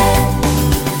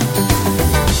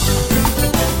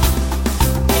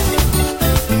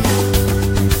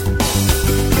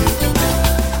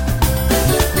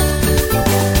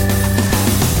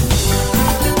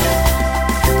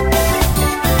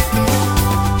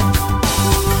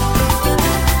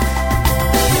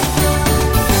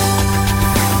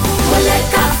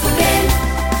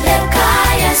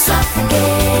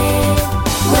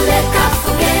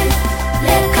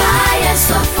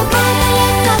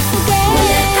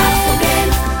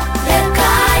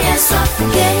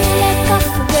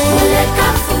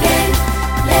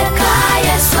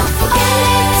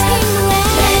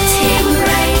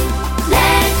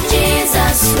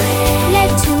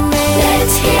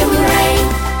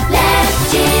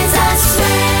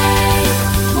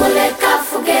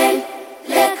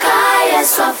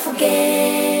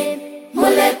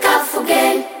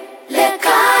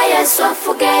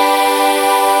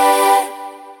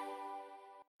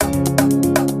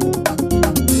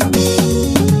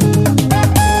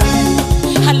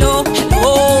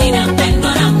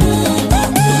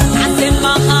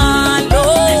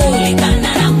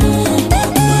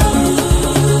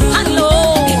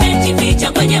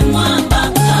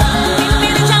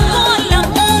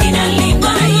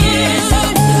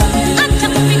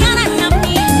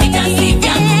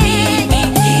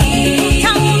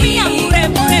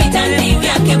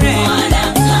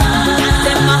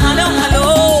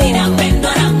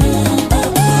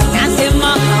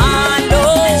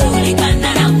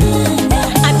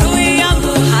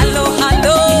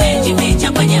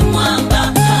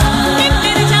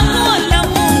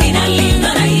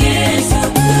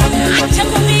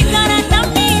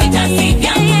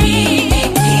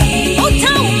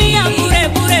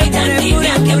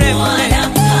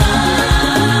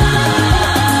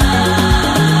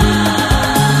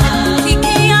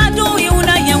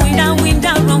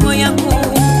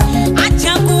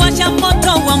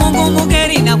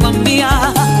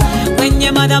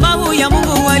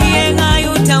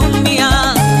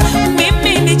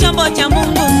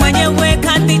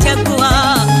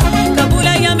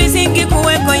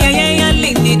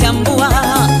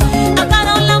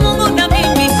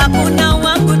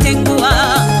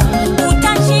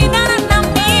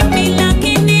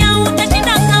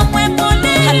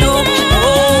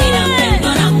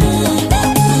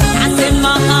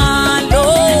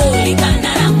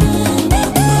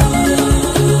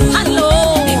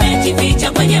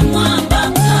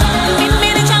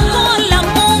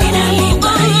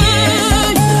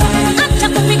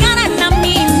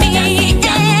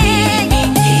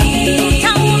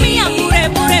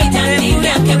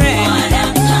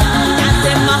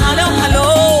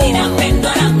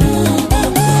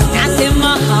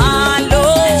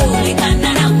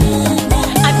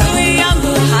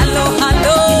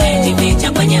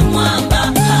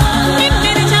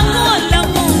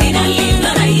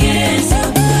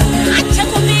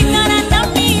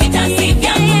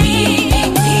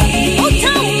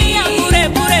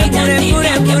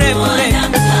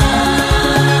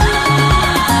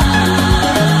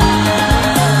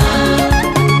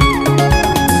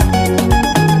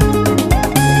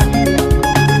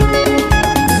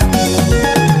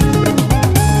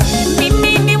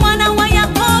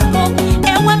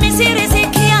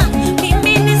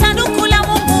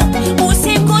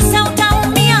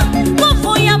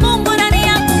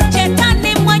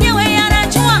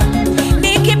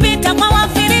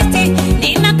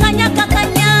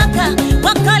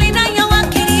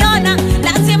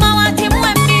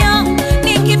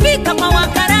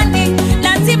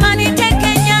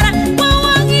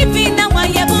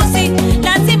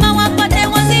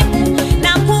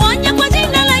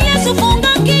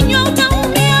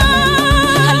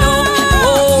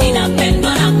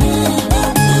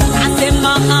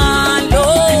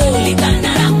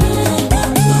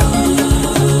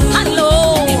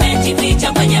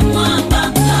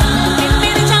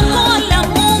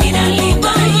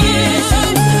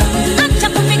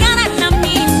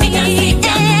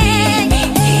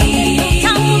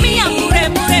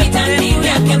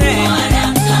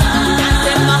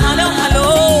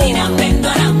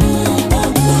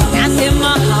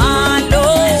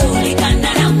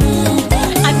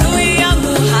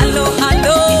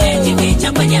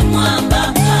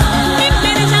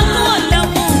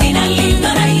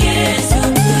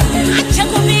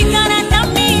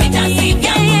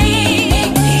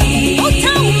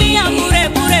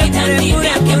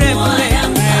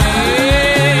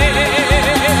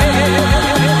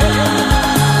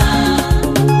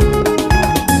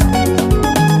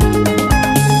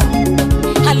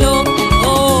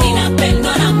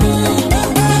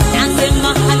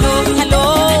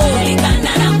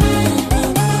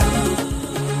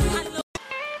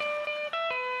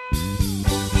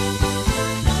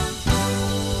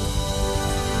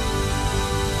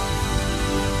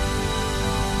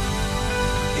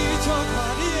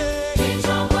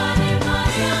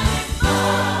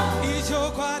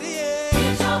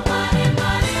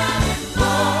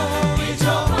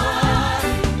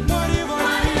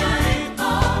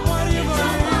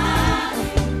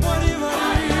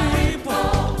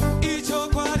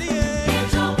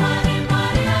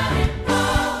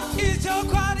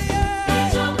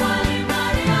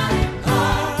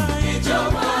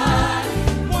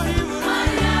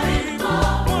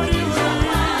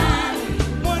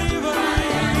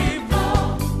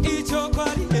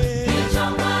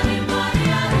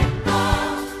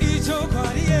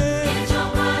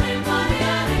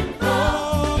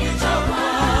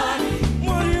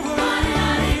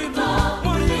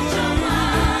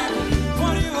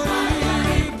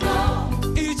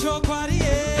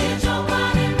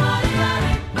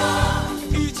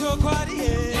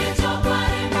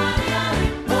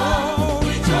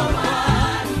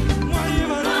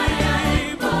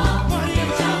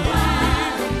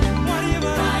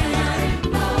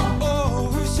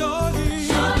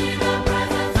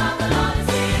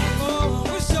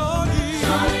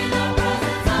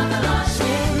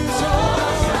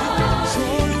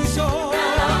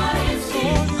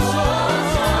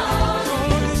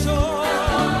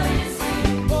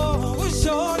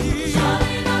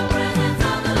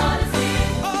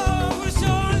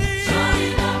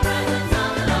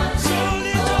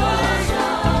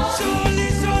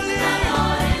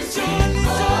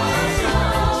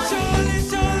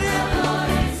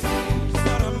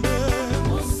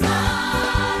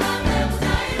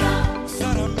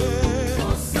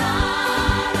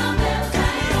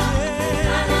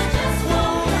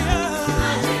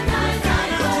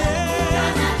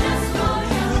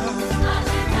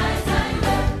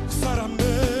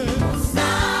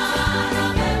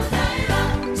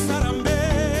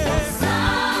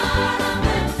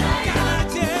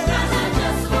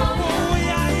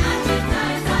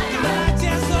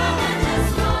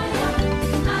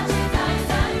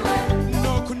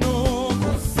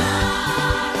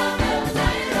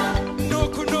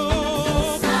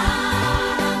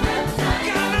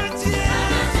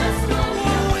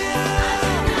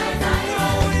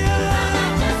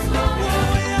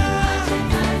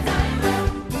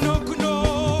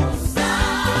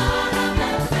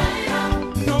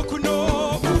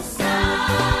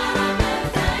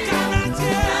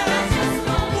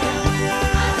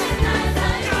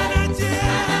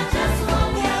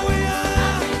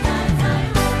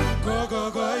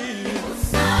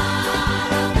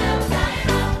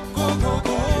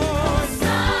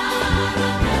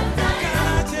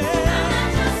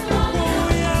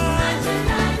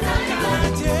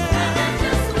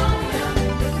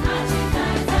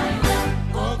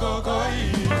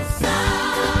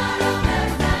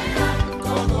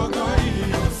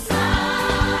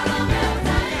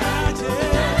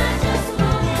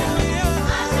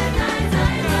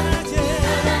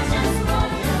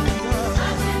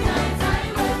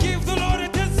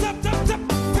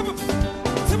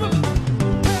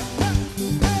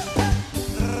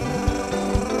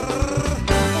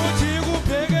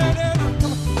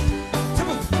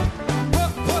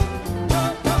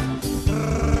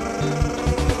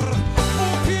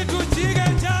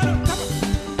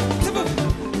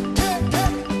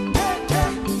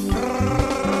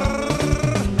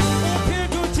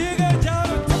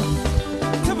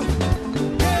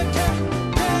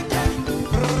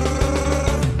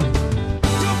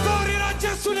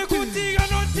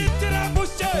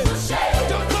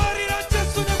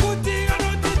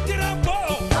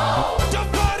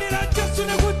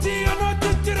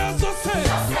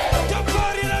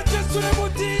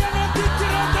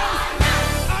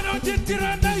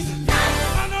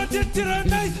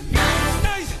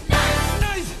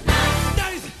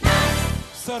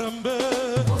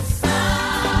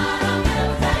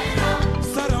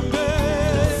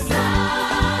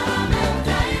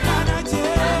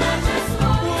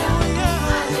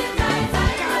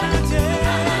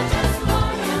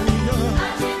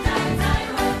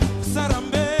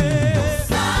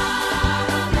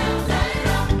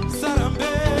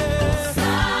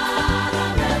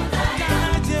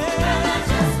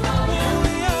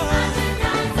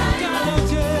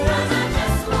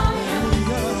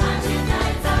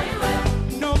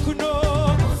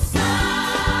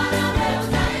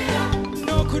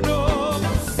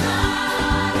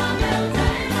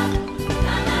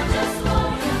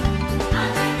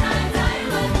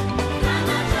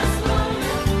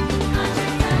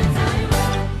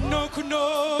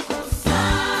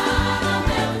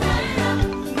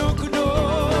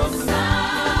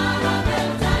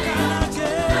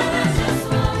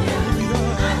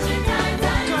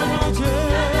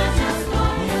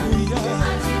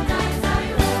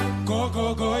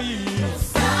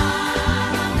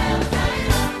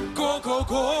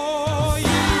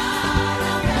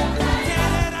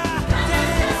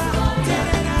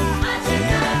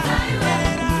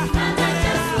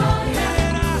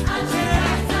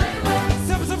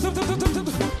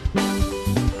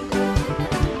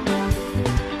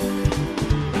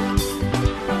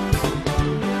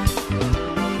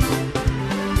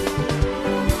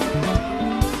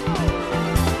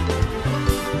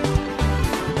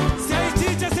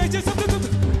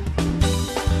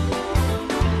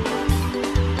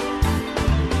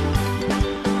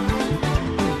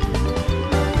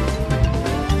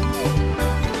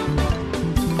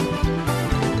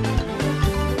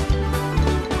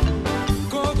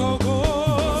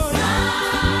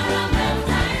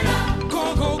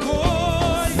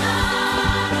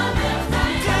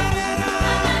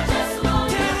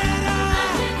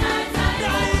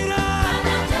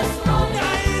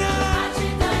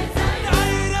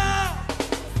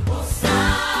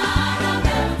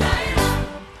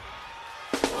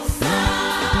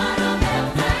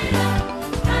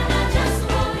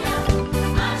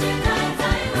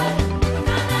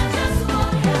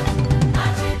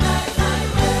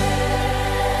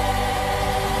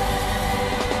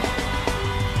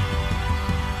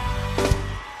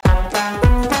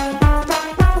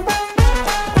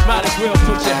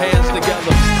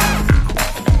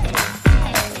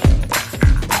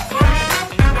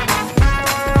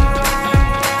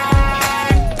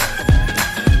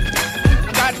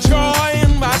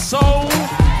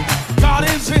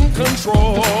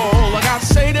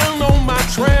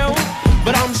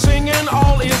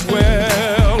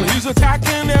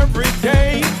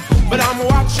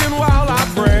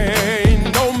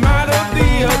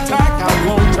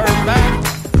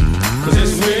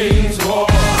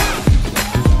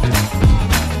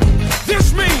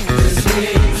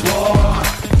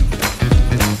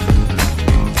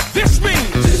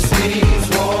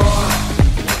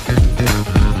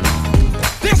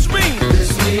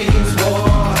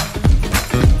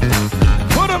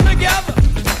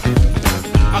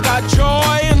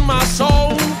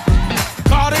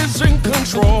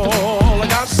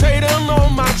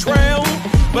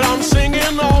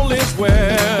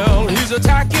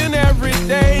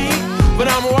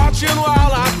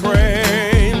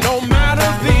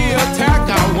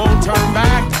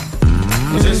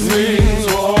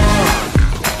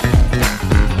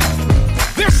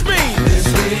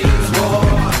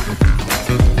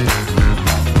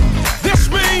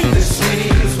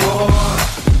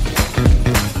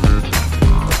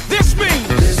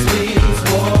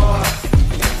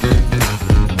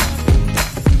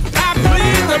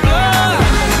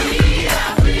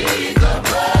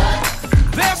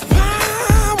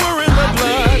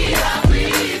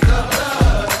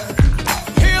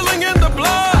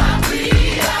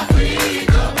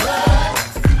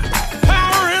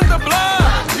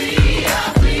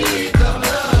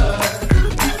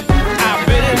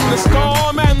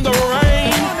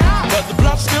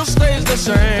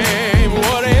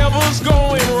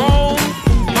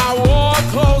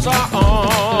 bells are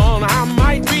on. I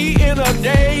might be in a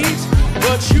daze,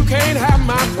 but you can't have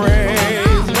my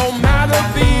praise. No matter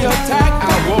the attack,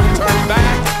 I won't turn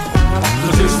back,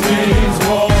 'cause this means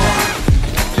war.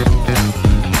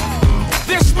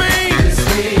 This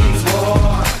means war.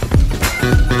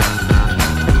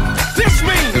 This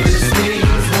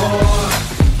means war.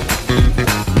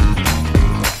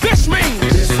 This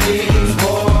means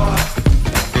war.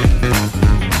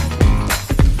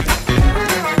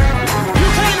 You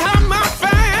can't have my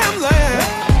family.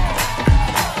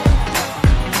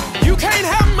 You can't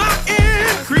have my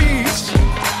increase.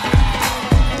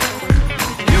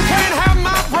 You can't have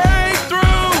my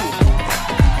breakthrough.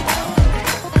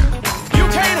 You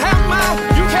can't have my,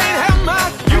 you can't have my,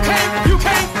 you can't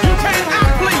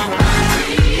outbleed.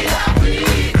 I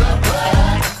bleed the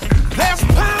blood. There's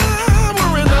power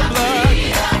in the blood.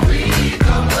 I bleed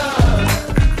the blood.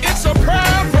 It's a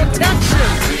prayer of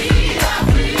protection. I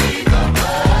bleed the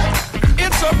blood.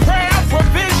 It's a prayer of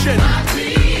provision. I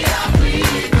bleed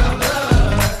the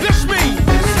blood. This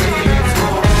means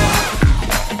war.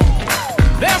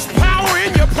 There's power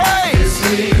in your praise. This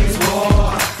means war.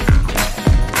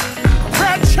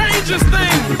 Prayer changes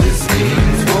things. This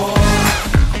means war.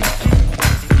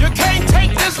 You can't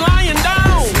take this lying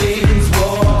down. This means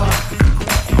war.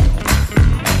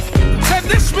 Said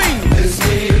this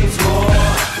means war.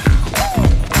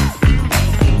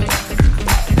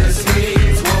 This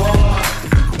means war.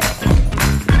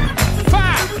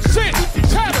 5, 6,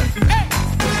 7, 8.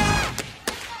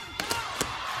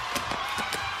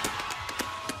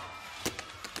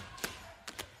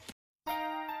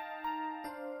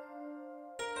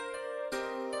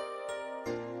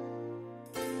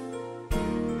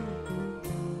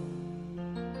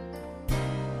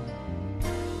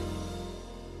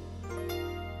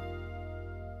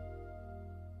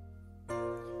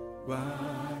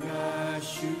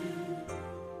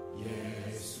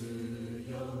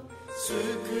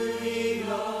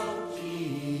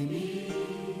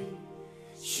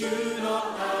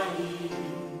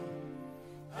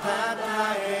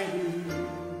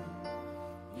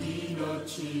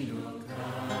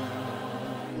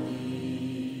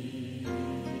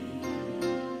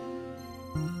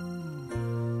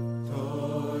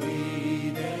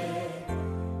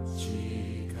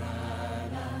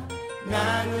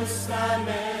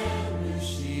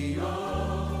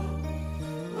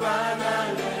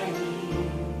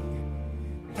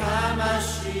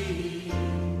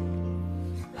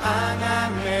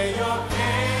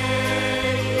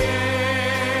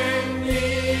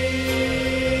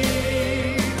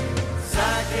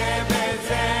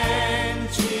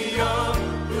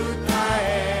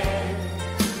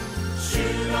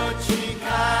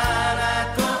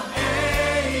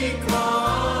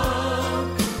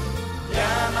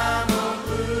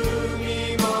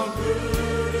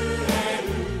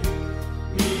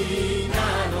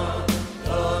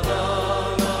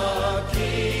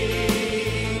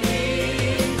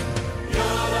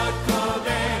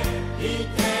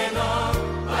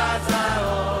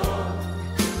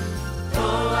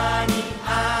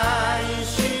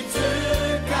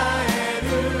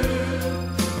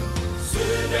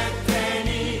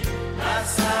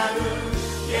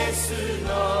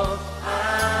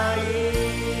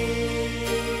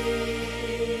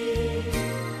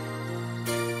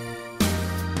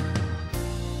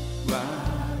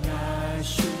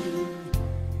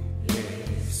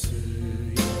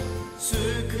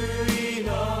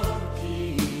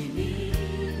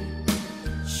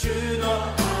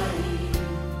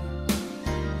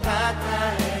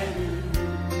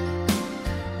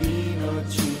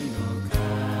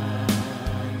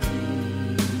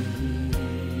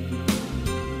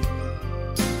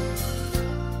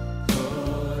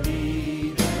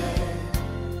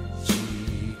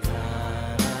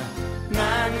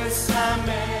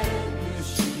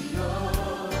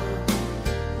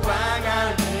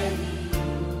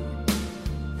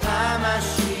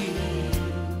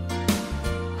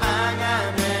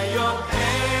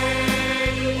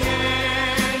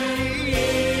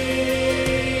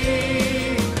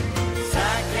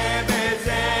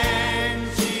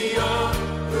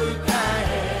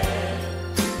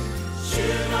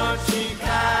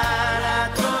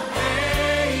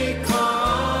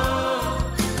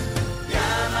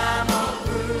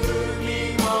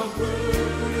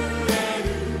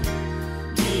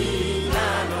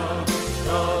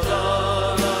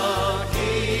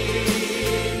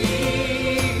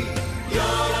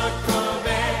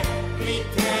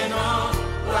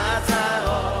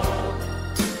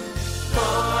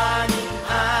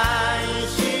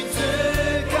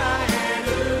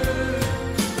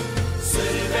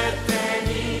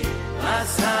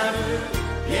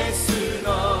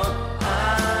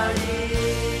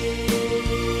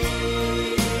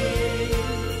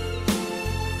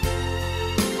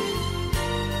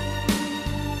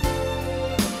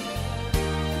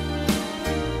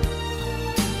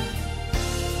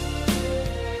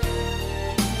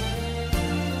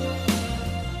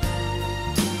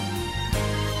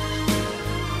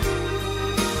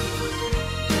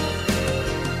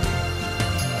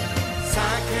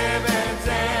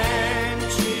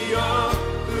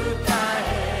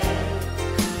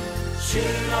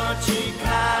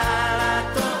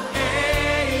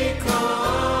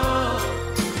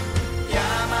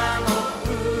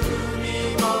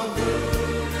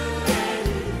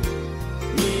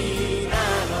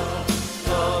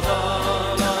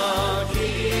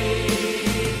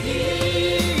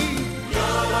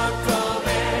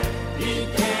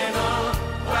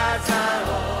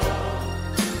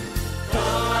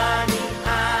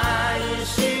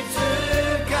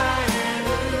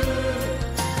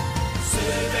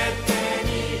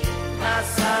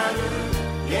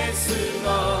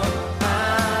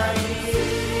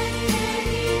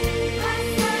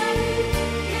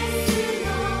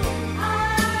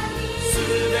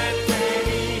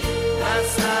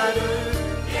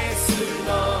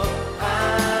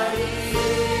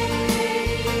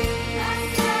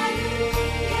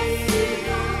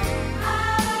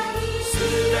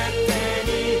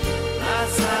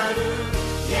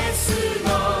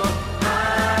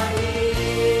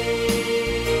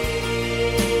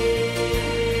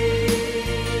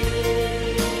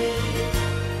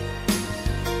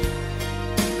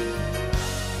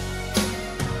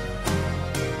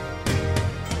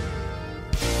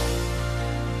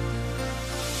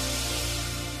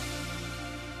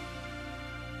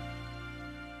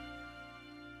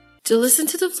 To listen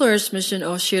to the Flourish Mission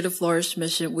or share the Flourish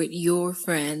Mission with your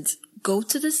friends, go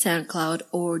to the SoundCloud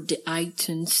or the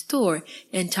iTunes store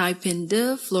and type in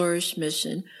the Flourish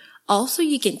Mission. Also,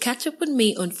 you can catch up with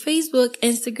me on Facebook,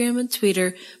 Instagram, and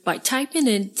Twitter by typing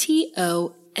in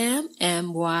TOMMYSYN.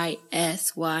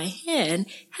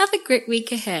 Have a great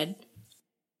week ahead.